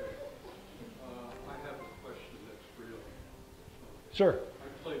have a question that's real. Sure.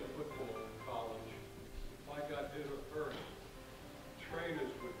 I played football in college. If I got hit or hurt,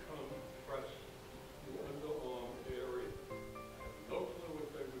 trainers would come press the underarm area. I had no clue what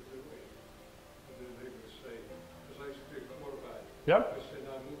they were doing. And then they would say, because I used to be a quarterback, Yep. I said,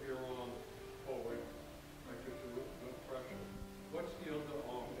 now move your arm forward. I could do it, no pressure. What's the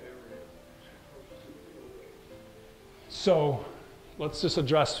underarm area supposed to feel like? So let's just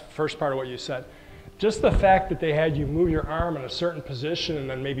address first part of what you said. Just the fact that they had you move your arm in a certain position and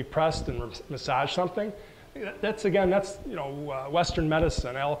then maybe pressed and massage something, that's Western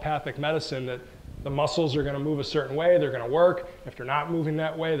medicine, allopathic medicine, that the muscles are going to move a certain way, they're going to work. If they're not moving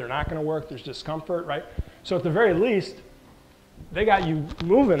that way, they're not going to work. There's discomfort, right? So at the very least, they got you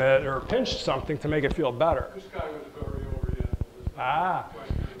moving it or pinched something to make it feel better. This guy was very oriental. Ah,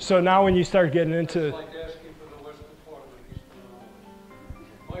 so now when you start getting into... It's like asking for the western part of the eastern arm.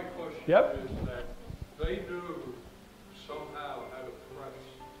 My question Yep. is that they knew somehow how to press,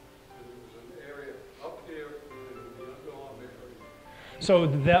 and there was an area up here and in the underarm area. So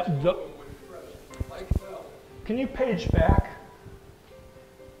can you page back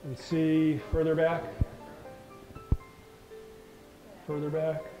and see further back? Further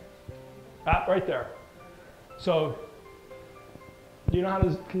back? Ah, right there. So, do you know how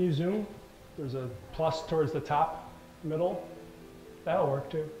to, can you zoom? There's a plus towards the top, middle. That'll work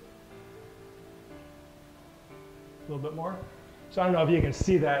too. A little bit more. So I don't know if you can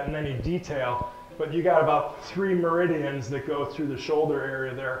see that in any detail, but you got about 3 meridians that go through the shoulder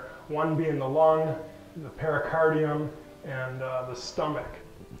area there. One being the lung, the pericardium, and the stomach.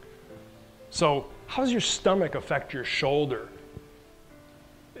 So how does your stomach affect your shoulder?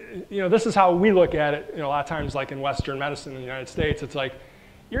 This is how we look at it. A lot of times, like in Western medicine in the United States, it's like,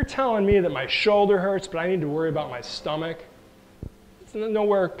 you're telling me that my shoulder hurts, but I need to worry about my stomach. It's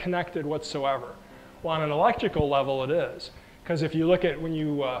nowhere connected whatsoever. Well, on an electrical level, it is. Because if you look at when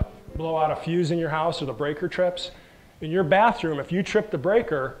you blow out a fuse in your house or the breaker trips, in your bathroom, if you trip the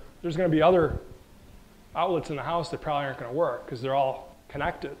breaker, there's going to be other outlets in the house that probably aren't going to work because they're all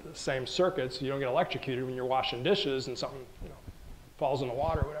connected, the same circuits. So you don't get electrocuted when you're washing dishes and something falls in the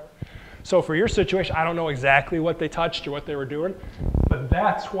water or whatever. So for your situation, I don't know exactly what they touched or what they were doing, but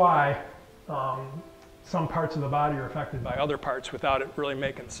that's why some parts of the body are affected by other parts without it really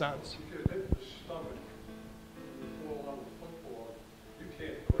making sense. If you hit the stomach and you fall on the football, you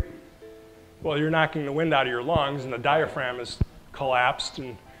can't breathe. Well, you're knocking the wind out of your lungs and the diaphragm is collapsed, and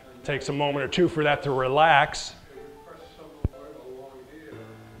it takes a moment or two for that to relax. They would press somewhere along here,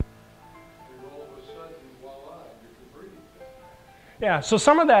 and all of a sudden, voila, you can breathe. Yeah, so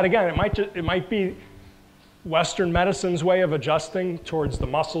some of that, again, it might be Western medicine's way of adjusting towards the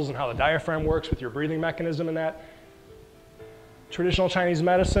muscles and how the diaphragm works with your breathing mechanism and that. Traditional Chinese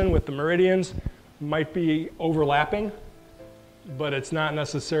medicine with the meridians might be overlapping, but it's not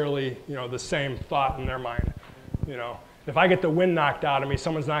necessarily, the same thought in their mind. If I get the wind knocked out of me,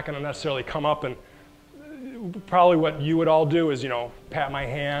 someone's not going to necessarily come up and probably what you would all do is, pat my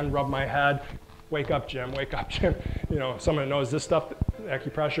hand, rub my head, wake up, Jim, wake up, Jim. Someone knows this stuff,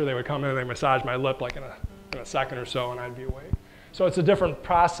 acupressure, they would come in and they massage my lip like in a second or so and I'd be awake. So it's a different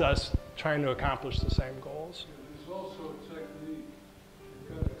process trying to accomplish the same goals. There's also a technique.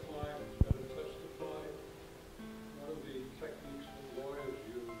 You've got a client who's going to testify. One of the techniques that lawyers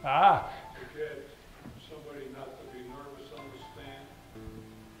use to get somebody not to be nervous on the stand,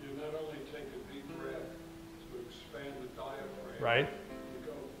 you not only take a deep breath to expand the diaphragm, Right. you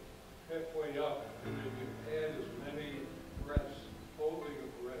go halfway up and then you add as many breaths, holding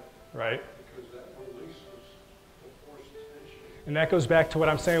a breath, Right. because that releases the forced tension. And that goes back to what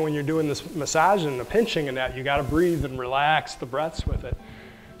I'm saying when you're doing this massage and the pinching and that, you got to breathe and relax the breaths with it.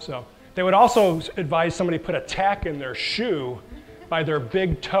 So they would also advise somebody put a tack in their shoe by their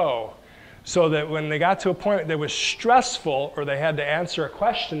big toe, so that when they got to a point that was stressful or they had to answer a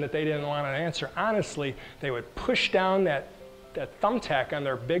question that they didn't want to answer honestly, they would push down that thumbtack on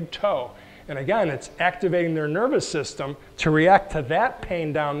their big toe. And again, it's activating their nervous system to react to that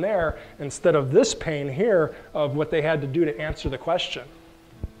pain down there instead of this pain here of what they had to do to answer the question.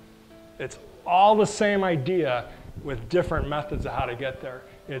 It's all the same idea with different methods of how to get there.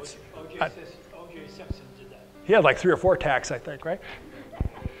 It's O.J. Simpson did that. He had like 3 or 4 tacks, I think, right?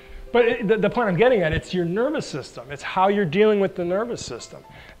 But the point I'm getting at, it's your nervous system. It's how you're dealing with the nervous system.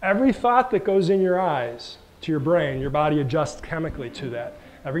 Every thought that goes in your eyes to your brain, your body adjusts chemically to that.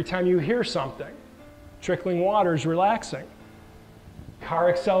 Every time you hear something, trickling water is relaxing. Car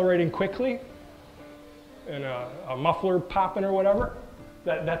accelerating quickly, and a muffler popping or whatever,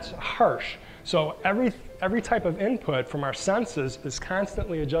 that's harsh. So every type of input from our senses is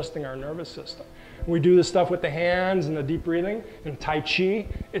constantly adjusting our nervous system. We do this stuff with the hands and the deep breathing and Tai Chi.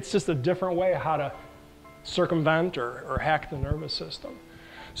 It's just a different way of how to circumvent or hack the nervous system.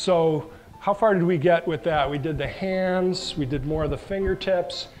 So how far did we get with that? We did the hands, we did more of the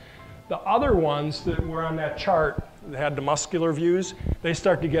fingertips. The other ones that were on that chart that had the muscular views, they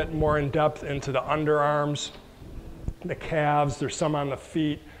start to get more in depth into the underarms, the calves, there's some on the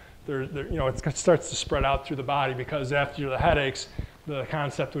feet. It starts to spread out through the body, because after the headaches, the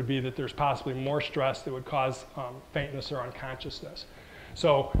concept would be that there's possibly more stress that would cause faintness or unconsciousness.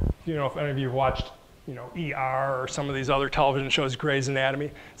 So, if any of you have watched, ER or some of these other television shows, Grey's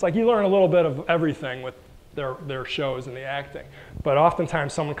Anatomy, it's like you learn a little bit of everything with their shows and the acting. But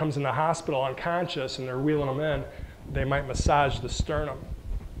oftentimes someone comes in the hospital unconscious and they're wheeling them in, they might massage the sternum,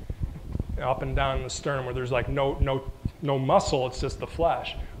 up and down the sternum where there's like no muscle, it's just the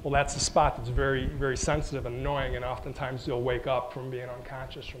flesh. Well, that's the spot that's very, very sensitive and annoying, and oftentimes you'll wake up from being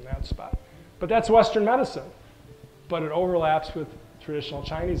unconscious from that spot. But that's Western medicine. But it overlaps with traditional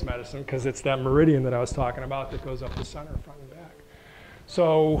Chinese medicine because it's that meridian that I was talking about that goes up the center, front and back.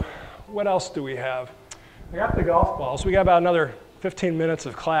 So what else do we have? I got the golf balls. We got about another 15 minutes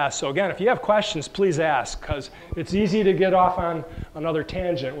of class. So again, if you have questions, please ask, because it's easy to get off on another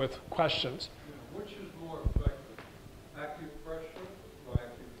tangent with questions. Which is more effective, acupressure or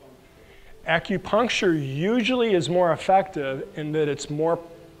acupuncture? Acupuncture usually is more effective in that it's more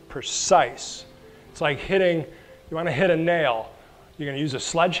precise. It's like you want to hit a nail. You're going to use a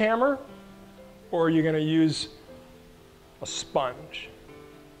sledgehammer, or you're going to use a sponge.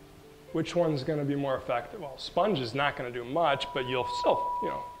 Which one's going to be more effective? Well, sponge is not going to do much, but you'll still,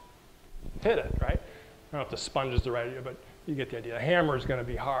 hit it, right? I don't know if the sponge is the right idea, but you get the idea. The hammer is going to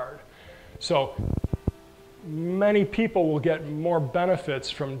be hard. So many people will get more benefits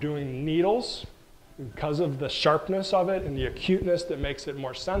from doing needles because of the sharpness of it and the acuteness that makes it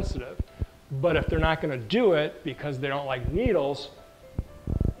more sensitive. But if they're not going to do it because they don't like needles,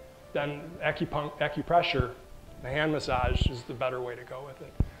 then acupressure, the hand massage, is the better way to go with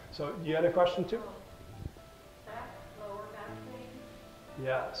it. So you had a question too? Back, lower back pain.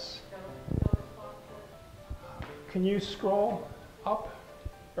 Yes. No response to it. Can you scroll up?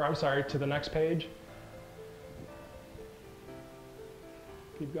 Or I'm sorry, to the next page?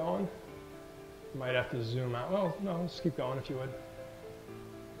 Keep going. You might have to zoom out. Well, no, just keep going if you would.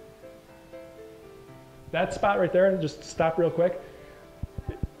 That spot right there, just stop real quick.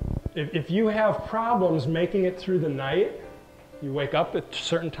 If you have problems making it through the night, you wake up at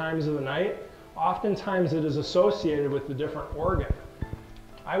certain times of the night, oftentimes it is associated with the different organ.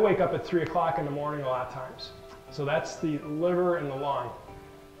 I wake up at 3 o'clock in the morning a lot of times. So that's the liver and the lung.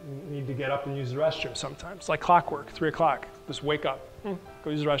 You need to get up and use the restroom sometimes. Like clockwork, 3 o'clock, just wake up, go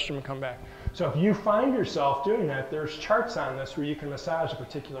use the restroom and come back. So if you find yourself doing that, there's charts on this where you can massage a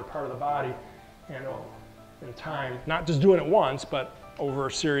particular part of the body and in time, not just doing it once, but over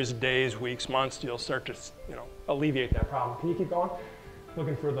a series of days, weeks, months, you'll start to alleviate that problem. Can you keep going?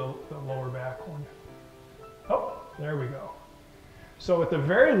 Looking for the lower back one. Oh, there we go. So at the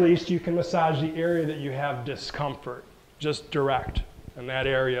very least, you can massage the area that you have discomfort, just direct. And that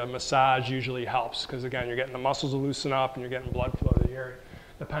area, massage usually helps because again, you're getting the muscles to loosen up and you're getting blood flow to the area.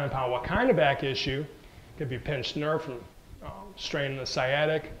 Depending upon what kind of back issue, it could be pinched nerve from straining the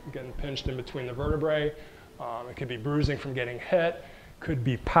sciatic, getting pinched in between the vertebrae. It could be bruising from getting hit. Could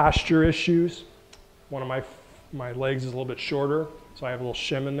be posture issues. One of my legs is a little bit shorter, so I have a little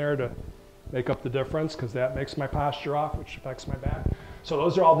shim in there to make up the difference because that makes my posture off, which affects my back. So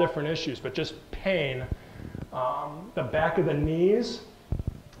those are all different issues, but just pain. The back of the knees,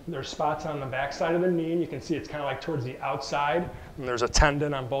 there's spots on the back side of the knee, and you can see it's kind of like towards the outside, and there's a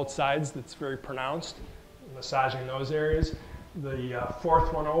tendon on both sides that's very pronounced, massaging those areas. the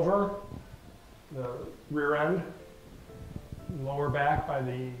fourth one over, the rear end, lower back by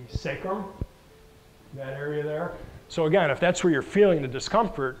the sacrum, that area there. So again, if that's where you're feeling the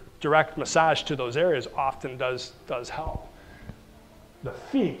discomfort, direct massage to those areas often does help. The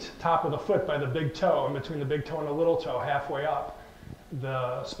feet, top of the foot by the big toe, in between the big toe and the little toe, halfway up.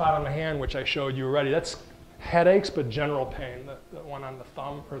 The spot on the hand, which I showed you already, that's headaches, but general pain, the one on the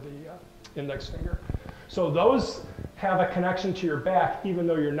thumb or the index finger. So those have a connection to your back, even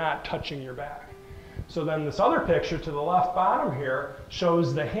though you're not touching your back. So then this other picture to the left bottom here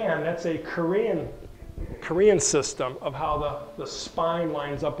shows the hand. That's a Korean system of how the spine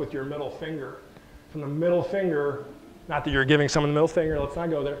lines up with your middle finger. From the middle finger, not that you're giving someone the middle finger, let's not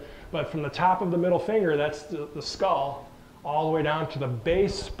go there, but from the top of the middle finger, that's the skull, all the way down to the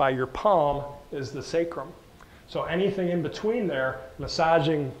base by your palm is the sacrum. So anything in between there,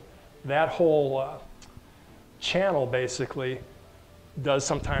 massaging that whole channel basically does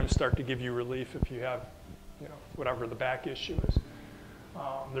sometimes start to give you relief if you have, whatever the back issue is.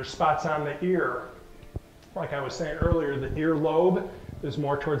 There's spots on the ear. Like I was saying earlier, the ear lobe is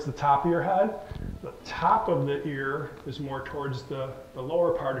more towards the top of your head. The top of the ear is more towards the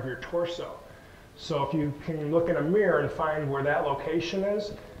lower part of your torso. So if you can look in a mirror and find where that location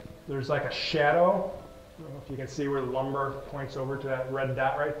is, there's like a shadow. I don't know if you can see where the lumbar points over to that red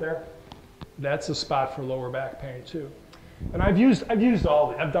dot right there. That's a spot for lower back pain too. And I've used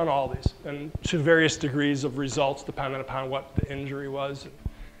all these. I've done all these, and to various degrees of results depending upon what the injury was.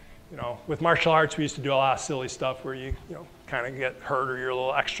 With martial arts, we used to do a lot of silly stuff where you kind of get hurt or you're a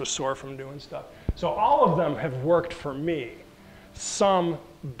little extra sore from doing stuff. So all of them have worked for me, some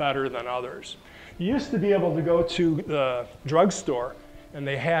better than others. You used to be able to go to the drugstore and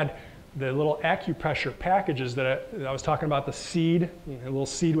they had the little acupressure packages that I was talking about, the seed, a little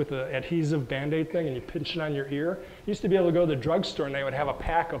seed with the adhesive Band-Aid thing, and you pinch it on your ear. You used to be able to go to the drugstore and they would have a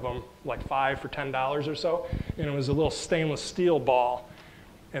pack of them, like 5 for $10 or so, and it was a little stainless steel ball,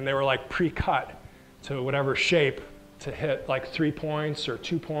 and they were like pre-cut to whatever shape to hit like 3 points or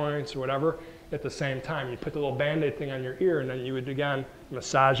 2 points or whatever at the same time. You put the little Band-Aid thing on your ear, and then you would, again,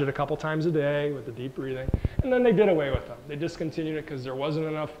 massage it a couple times a day with the deep breathing, and then they did away with them. They discontinued it because there wasn't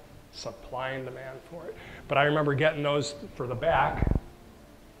enough supply and demand for it. But I remember getting those for the back,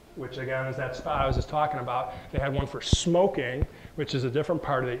 which again is that spot I was just talking about. They had one for smoking, which is a different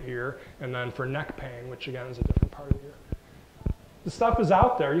part of the ear, and then for neck pain, which again is a different part of the ear. The stuff is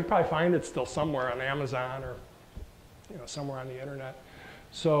out there. You can probably find it still somewhere on Amazon or somewhere on the internet.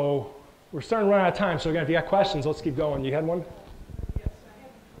 So we're starting to run out of time. So again, if you got questions, let's keep going. You had one? Yes,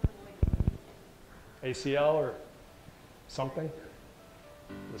 I have ACL or something?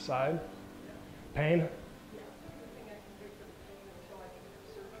 The side? Pain? Yeah, anything I can do for the pain until I can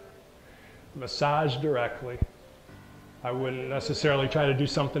have surgery. Massage directly. I wouldn't necessarily try to do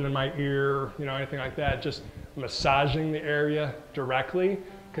something in my ear, anything like that. Just massaging the area directly,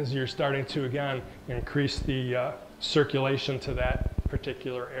 because you're starting to, again, increase the circulation to that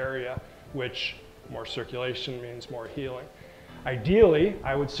particular area, which more circulation means more healing. Ideally,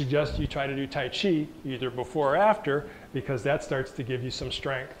 I would suggest you try to do Tai Chi either before or after, because that starts to give you some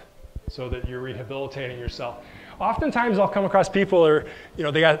strength so that you're rehabilitating yourself. Oftentimes I'll come across people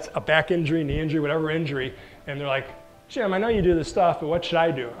they got a back injury, knee injury, whatever injury, and they're like, Jim, I know you do this stuff, but what should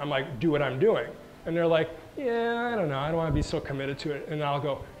I do? I'm like, do what I'm doing. And they're like, yeah, I don't know, I don't want to be so committed to it. And I'll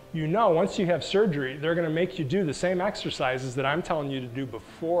go, once you have surgery, they're going to make you do the same exercises that I'm telling you to do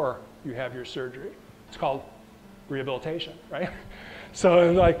before you have your surgery. It's called rehabilitation, right? So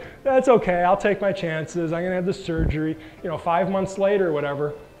I'm like, that's okay, I'll take my chances, I'm gonna have the surgery. 5 months later or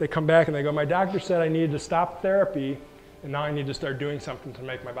whatever, they come back and they go, my doctor said I needed to stop therapy and now I need to start doing something to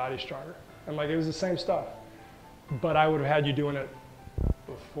make my body stronger. I'm like, it was the same stuff, but I would have had you doing it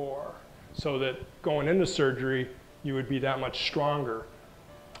before so that going into surgery, you would be that much stronger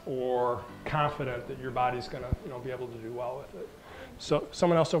or confident that your body's gonna be able to do well with it. So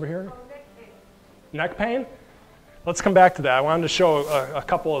someone else over here? Neck pain? Let's come back to that. I wanted to show a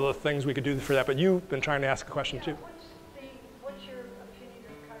couple of the things we could do for that, but you've been trying to ask a question too. What's your opinion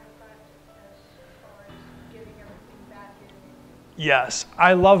of chiropractic as far as getting everything back in? Yes,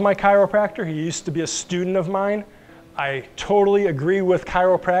 I love my chiropractor. He used to be a student of mine. I totally agree with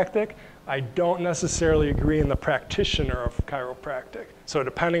chiropractic. I don't necessarily agree in the practitioner of chiropractic. So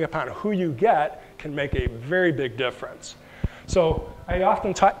depending upon who you get can make a very big difference. So I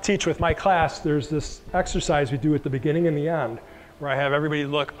often teach with my class, there's this exercise we do at the beginning and the end, where I have everybody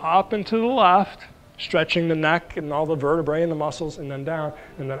look up and to the left, stretching the neck and all the vertebrae and the muscles, and then down,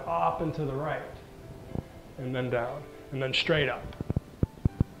 and then up and to the right, and then down, and then straight up.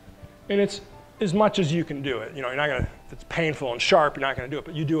 And it's as much as you can do it. You're not going to if it's painful and sharp, you're not going to do it,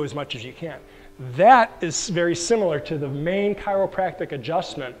 but you do as much as you can. That is very similar to the main chiropractic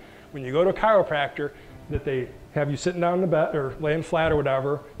adjustment when you go to a chiropractor, that they have you sitting down in the bed or laying flat or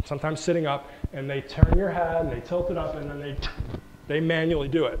whatever, sometimes sitting up, and they turn your head and they tilt it up, and then they manually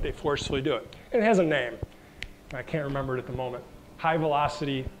do it. They forcefully do it. And it has a name. I can't remember it at the moment. High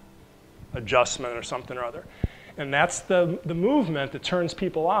velocity adjustment or something or other. And that's the movement that turns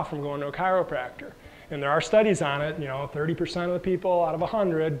people off from going to a chiropractor. And there are studies on it. 30% of the people out of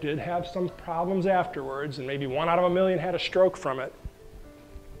 100 did have some problems afterwards, and maybe 1 out of 1,000,000 had a stroke from it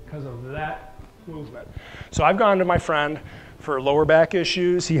because of that movement. So I've gone to my friend for lower back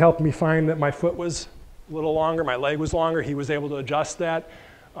issues. He helped me find that my foot was a little longer, my leg was longer. He was able to adjust that.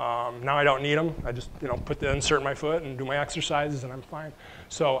 Now I don't need them. I just put the insert in my foot and do my exercises, and I'm fine.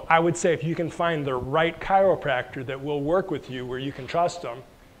 So I would say if you can find the right chiropractor that will work with you, where you can trust them,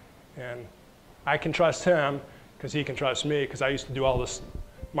 and I can trust him because he can trust me, because I used to do all this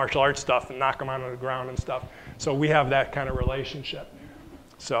martial arts stuff and knock him onto the ground and stuff. So we have that kind of relationship.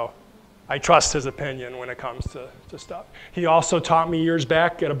 So I trust his opinion when it comes to stuff. He also taught me years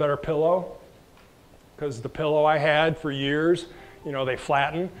back, get a better pillow, because the pillow I had for years, they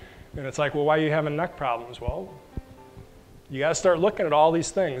flatten. And it's like, well, why are you having neck problems? Well, you got to start looking at all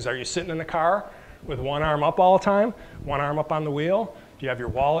these things. Are you sitting in the car with one arm up all the time, one arm up on the wheel? Do you have your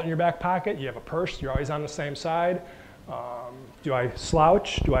wallet in your back pocket? Do you have a purse? You're always on the same side? Do I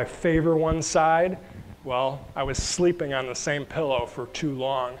slouch? Do I favor one side? Well, I was sleeping on the same pillow for too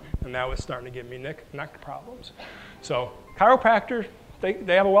long, and that was starting to give me neck problems. So chiropractors,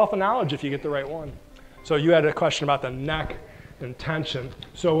 they have a wealth of knowledge if you get the right one. So you had a question about the neck and tension.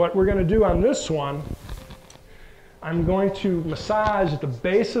 So what we're going to do on this one, I'm going to massage at the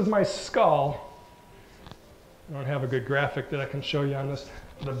base of my skull. I don't have a good graphic that I can show you on this.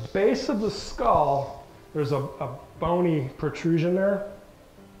 The base of the skull, there's a bony protrusion there.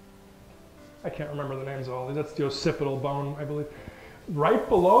 I can't remember the names of all these. That's the occipital bone, I believe. Right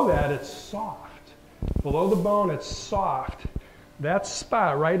below that, it's soft. Below the bone, it's soft. That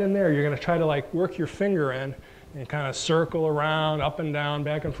spot right in there, you're going to try to work your finger in and kind of circle around, up and down,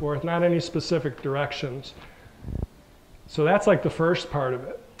 back and forth, not any specific directions. So that's like the first part of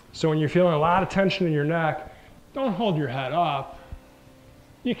it. So when you're feeling a lot of tension in your neck, don't hold your head up.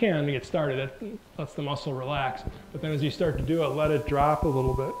 You can to get started. It lets the muscle relax. But then as you start to do it, let it drop a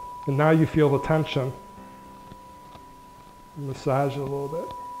little bit. And now you feel the tension. Massage it a little bit.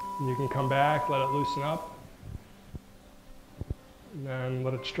 And you can come back, let it loosen up, and then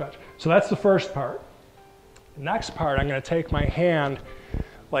let it stretch. So that's the first part. The next part, I'm going to take my hand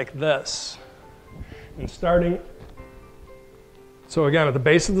like this. And starting, so again, at the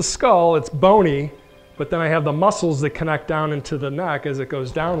base of the skull, it's bony, but then I have the muscles that connect down into the neck as it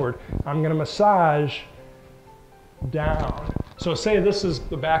goes downward. I'm going to massage down. So say this is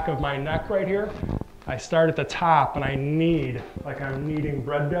the back of my neck right here. I start at the top and I knead, like I'm kneading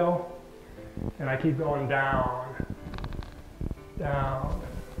bread dough. And I keep going down, down.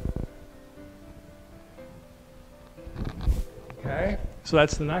 Okay, so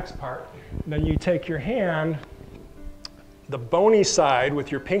that's the next part. Then you take your hand, the bony side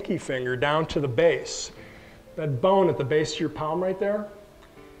with your pinky finger down to the base. That bone at the base of your palm right there,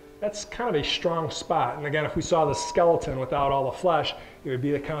 that's kind of a strong spot. And again, if we saw the skeleton without all the flesh, it would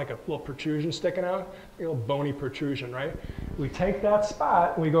be kind of like a little protrusion sticking out, a little bony protrusion, right? We take that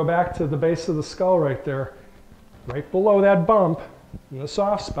spot, and we go back to the base of the skull right there, right below that bump in the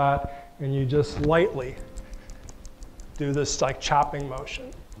soft spot, and you just lightly do this like chopping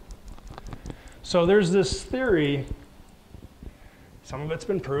motion. So there's this theory, some of it's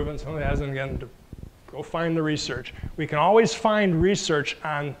been proven, some of it hasn't. Again, go find the research. We can always find research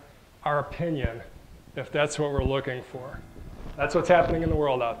on our opinion if that's what we're looking for. That's what's happening in the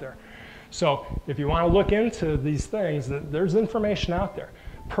world out there. So if you want to look into these things, there's information out there.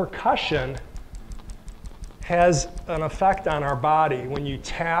 Percussion has an effect on our body. When you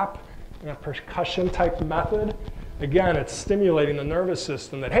tap in a percussion type method, again, it's stimulating the nervous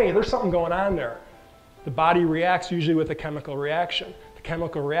system that, hey, there's something going on there. The body reacts usually with a chemical reaction. The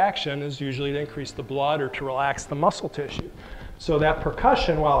chemical reaction is usually to increase the blood or to relax the muscle tissue. So that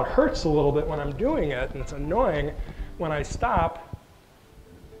percussion, while it hurts a little bit when I'm doing it, and it's annoying, when I stop,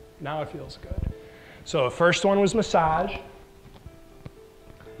 now it feels good. So the first one was massage.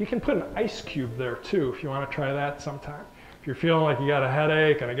 You can put an ice cube there too if you want to try that sometime. If you're feeling like you got a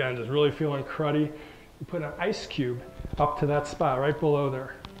headache and again, just really feeling cruddy, you put an ice cube up to that spot right below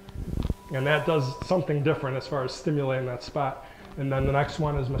there. And that does something different as far as stimulating that spot. And then the next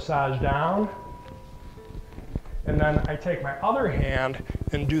one is massage down. And then I take my other hand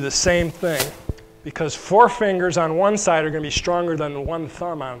and do the same thing. because 4 fingers on one side are going to be stronger than 1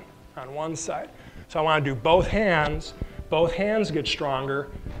 thumb on one side. So I want to do both hands. Both hands get stronger,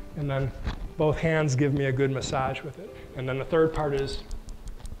 and then both hands give me a good massage with it. And then the third part is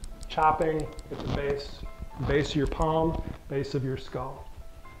chopping at the base of your palm, base of your skull.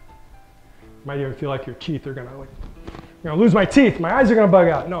 You might even feel like your teeth are going to lose my teeth. My eyes are going to bug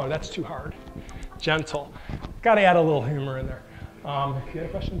out. No, that's too hard. Gentle. Got to add a little humor in there. If you had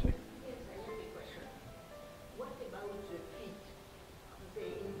a question, too? Yes, I have a question. What about the feet?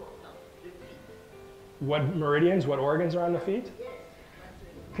 Very important, the feet. What meridians, what organs are on the feet? Yes.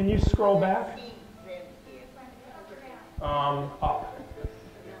 Can you scroll back? See them here. Up.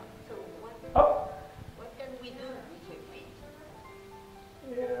 So Up. what can we do with the feet?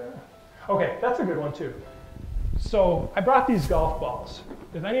 Yeah. Okay, that's a good one, too. So I brought these golf balls.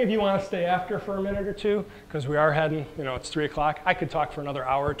 If any of you want to stay after for a minute or two, because we are heading, it's 3 o'clock. I could talk for another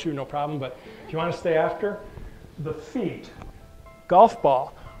hour or two, no problem, but if you want to stay after, the feet, golf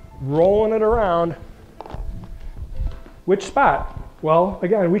ball, rolling it around. Which spot? Well,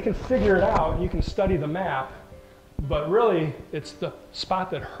 again, we can figure it out. You can study the map, but really, it's the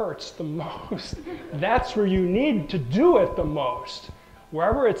spot that hurts the most. That's where you need to do it the most.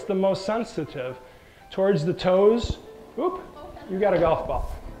 Wherever it's the most sensitive, towards the toes, whoop, you got a golf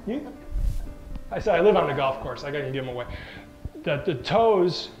ball. I said I live on the golf course. I gotta give them away. The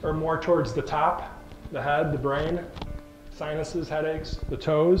toes are more towards the top, the head, the brain, sinuses, headaches, the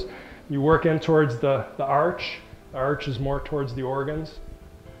toes. You work in towards the arch. The arch is more towards the organs.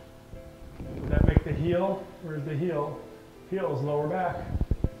 Does that make the heel? Where's the heel? Heel is lower back.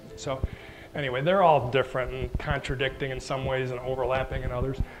 So anyway, they're all different and contradicting in some ways and overlapping in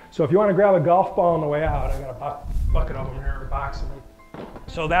others. So if you want to grab a golf ball on the way out, I got a bucket of them here, a box of them.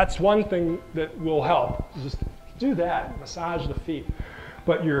 So that's one thing that will help. Just do that, massage the feet.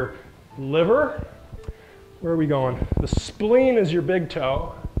 But your liver, where are we going? The spleen is your big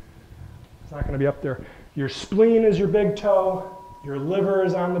toe. It's not going to be up there. Your spleen is your big toe. Your liver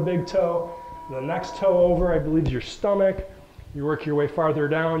is on the big toe. The next toe over, I believe, is your stomach. You work your way farther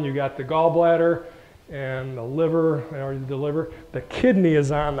down, you got the gallbladder and the liver, I already did the liver. The kidney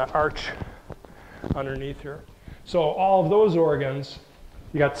is on the arch underneath here. So all of those organs,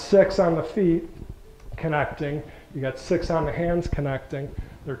 you got 6 on the feet connecting, you got 6 on the hands connecting,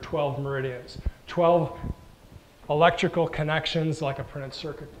 they're 12 meridians. 12 electrical connections like a printed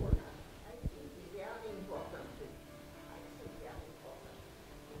circuit board. I think it's very important. I think very important.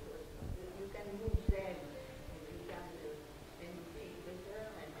 Because you can move them, and you can feel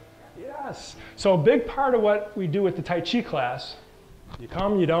better and Yes. So a big part of what we do with the Tai Chi class, you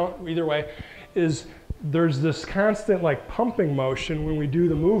come, you don't, either way, is there's this constant like pumping motion when we do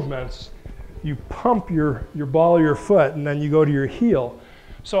the movements. You pump your ball of your foot and then you go to your heel.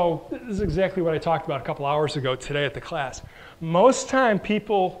 So this is exactly what I talked about a couple hours ago today at the class. Most time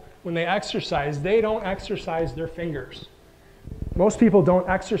people, when they exercise, they don't exercise their fingers. Most people don't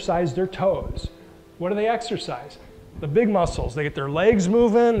exercise their toes. What do they exercise? The big muscles. They get their legs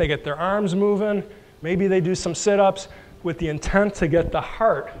moving, they get their arms moving, maybe they do some sit-ups with the intent to get the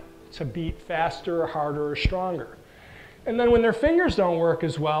heart to beat faster or harder or stronger. And then when their fingers don't work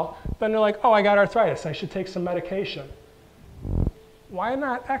as well, then they're like, oh, I got arthritis, I should take some medication. Why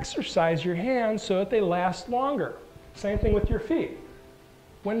not exercise your hands so that they last longer? Same thing with your feet.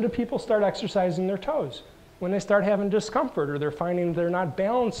 When do people start exercising their toes? When they start having discomfort or they're finding they're not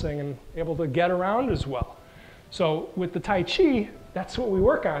balancing and able to get around as well. So with the Tai Chi, that's what we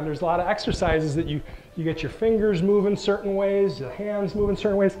work on. There's a lot of exercises that you get your fingers moving certain ways, the hands moving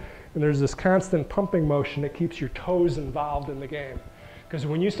certain ways, and there's this constant pumping motion that keeps your toes involved in the game. Because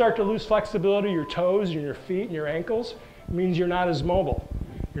when you start to lose flexibility, your toes and your feet and your ankles, it means you're not as mobile.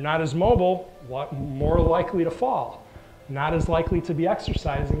 You're not as mobile, more likely to fall. Not as likely to be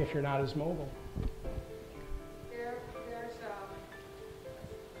exercising if you're not as mobile. There's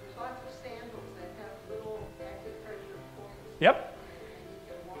lots of sandals that have little acupressure points. Yep. And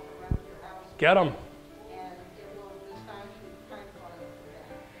you can walk around your house. Get them. And it will massage you kind of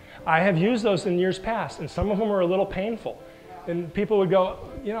for that. I have used those in years past, and some of them are a little painful. And people would go,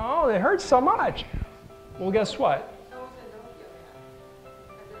 oh, it hurts so much. Well, guess what?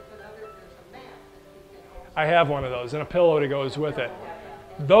 I have one of those and a pillow that goes with it.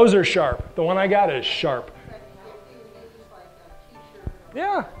 Those are sharp. The one I got is sharp.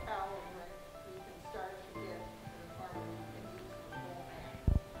 Yeah.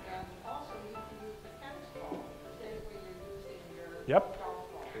 Yep.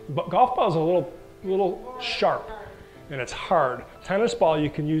 But golf ball is a little sharp and it's hard. Tennis ball you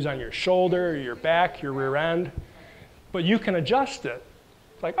can use on your shoulder, your back, your rear end, but you can adjust it.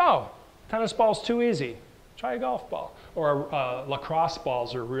 It's like, oh, Tennis ball's too easy. Try a golf ball. Or lacrosse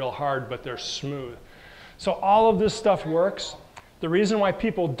balls are real hard, but they're smooth. So all of this stuff works. The reason why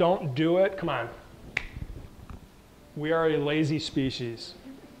people don't do it, come on. We are a lazy species.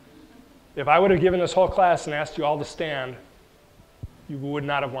 If I would have given this whole class and asked you all to stand, you would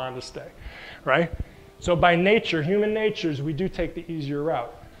not have wanted to stay, right? So by nature, human natures, we do take the easier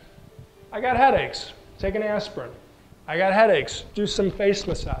route. I got headaches, take an aspirin. I got headaches, do some face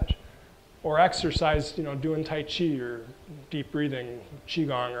massage. Or exercise, doing Tai Chi or deep breathing,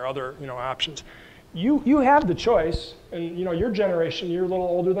 Qigong or other, options. You have the choice, and your generation, you're a little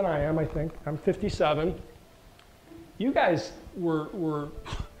older than I am, I think. I'm 57. You guys were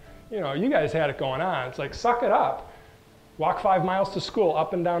you guys had it going on. It's like, suck it up. Walk 5 miles to school,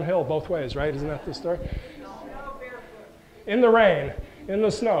 up and downhill, both ways, right? Isn't that the story? In the rain, in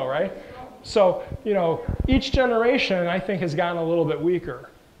the snow, right? So, each generation, I think, has gotten a little bit weaker.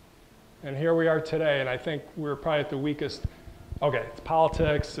 And here we are today, and I think we're probably at the weakest. Okay, it's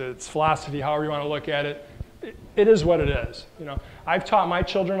politics, it's philosophy, however you want to look at it. It is what it is. I've taught my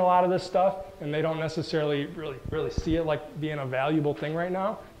children a lot of this stuff, and they don't necessarily really see it like being a valuable thing right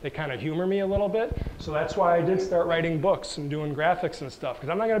now. They kind of humor me a little bit. So that's why I did start writing books and doing graphics and stuff, because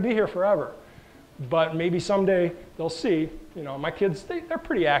I'm not going to be here forever. But maybe someday they'll see, my kids, they're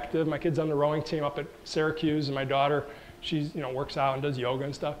pretty active. My kid's on the rowing team up at Syracuse, and my daughter, she's, works out and does yoga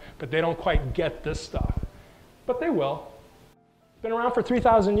and stuff, but they don't quite get this stuff. But they will. It's been around for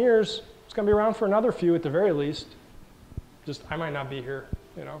 3,000 years. It's going to be around for another few at the very least. Just, I might not be here,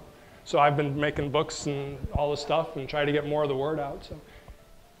 So I've been making books and all this stuff and try to get more of the word out. So.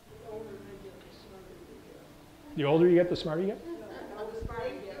 The older you get, the smarter you get?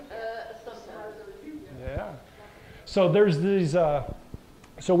 Yeah. So there's these, so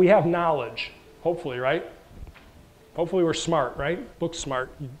we have knowledge, hopefully, right? Hopefully we're smart, right? Book smart,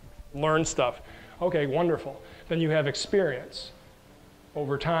 you learn stuff. Okay, wonderful. Then you have experience.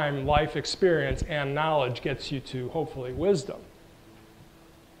 Over time, life experience and knowledge gets you to, hopefully, wisdom.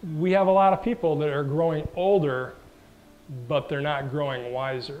 We have a lot of people that are growing older, but they're not growing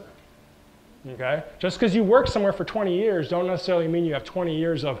wiser. Okay? Just because you work somewhere for 20 years don't necessarily mean you have 20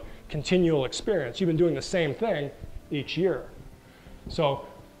 years of continual experience. You've been doing the same thing each year. So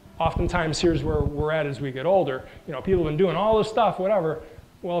oftentimes, here's where we're at as we get older. People have been doing all this stuff, whatever.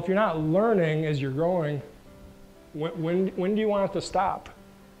 Well, if you're not learning as you're growing, when do you want it to stop?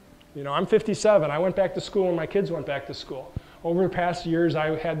 I'm 57. I went back to school when my kids went back to school. Over the past years,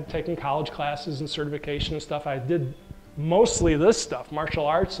 I had taken college classes and certification and stuff. I did mostly this stuff, martial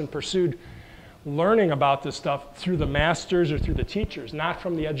arts, and pursued learning about this stuff through the masters or through the teachers, not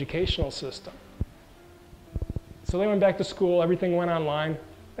from the educational system. So they went back to school. Everything went online.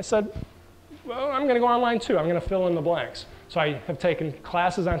 I said, well, I'm going to go online too. I'm going to fill in the blanks. So I have taken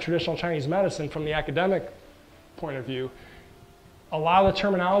classes on traditional Chinese medicine from the academic point of view. A lot of the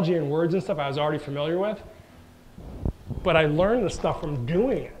terminology and words and stuff I was already familiar with, but I learned the stuff from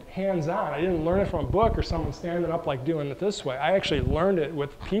doing it, hands-on. I didn't learn it from a book or someone standing up like doing it this way. I actually learned it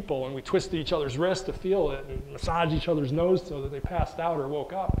with people, and we twisted each other's wrists to feel it and massaged each other's nose so that they passed out or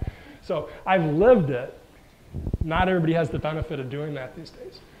woke up. So I've lived it. Not everybody has the benefit of doing that these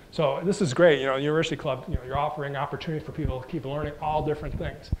days. So this is great. University Club, you're offering opportunity for people to keep learning all different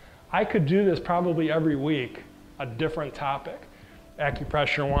things. I could do this probably every week, a different topic.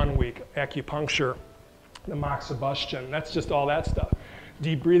 Acupressure one week, acupuncture, the moxibustion, that's just all that stuff.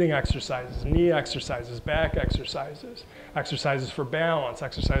 Deep breathing exercises, knee exercises, back exercises, exercises for balance,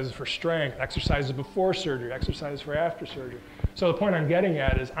 exercises for strength, exercises before surgery, exercises for after surgery. So the point I'm getting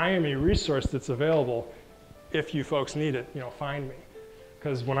at is I am a resource that's available if you folks need it, find me.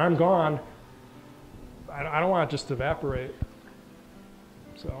 Because when I'm gone, I don't want it just to evaporate.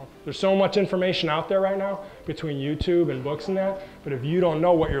 So there's so much information out there right now between YouTube and books and that, but if you don't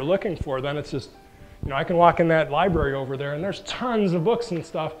know what you're looking for, then it's just, I can walk in that library over there and there's tons of books and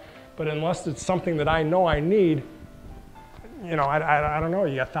stuff, but unless it's something that I know I need, I don't know,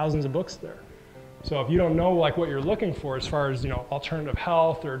 you got thousands of books there. So if you don't know what you're looking for as far as, alternative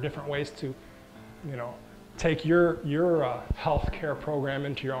health or different ways to, take your health care program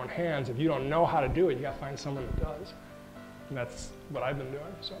into your own hands, if you don't know how to do it, you got to find someone that does. And that's what I've been doing.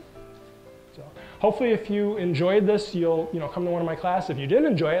 So hopefully if you enjoyed this, you'll come to one of my classes. If you didn't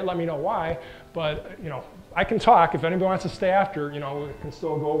enjoy it, let me know why. But I can talk. If anybody wants to stay after, we can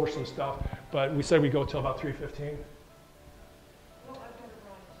still go over some stuff. But we said we go till about 3:15.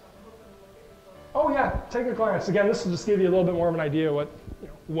 Oh yeah, take a glance. Again, this will just give you a little bit more of an idea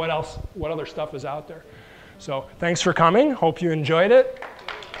what other stuff is out there. So thanks for coming. Hope you enjoyed it.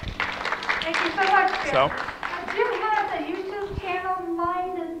 Thank you so much, Jim. Do you have a YouTube channel,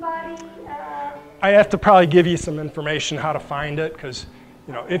 Mind and Body I have to probably give you some information how to find it, because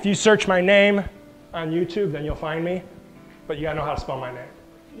you know, if you search my name on YouTube, then you'll find me, but you gotta know how to spell my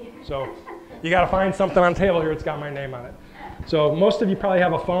name. So you gotta find something on the table here that's got my name on it. So most of you probably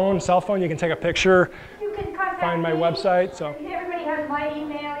have a phone, cell phone, you can take a picture, You can contact find my me. website. So Everybody has my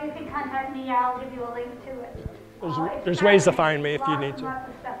email. You can contact me. I'll give you a link to it. there's ways to find me if you need to. Lots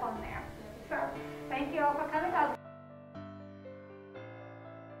of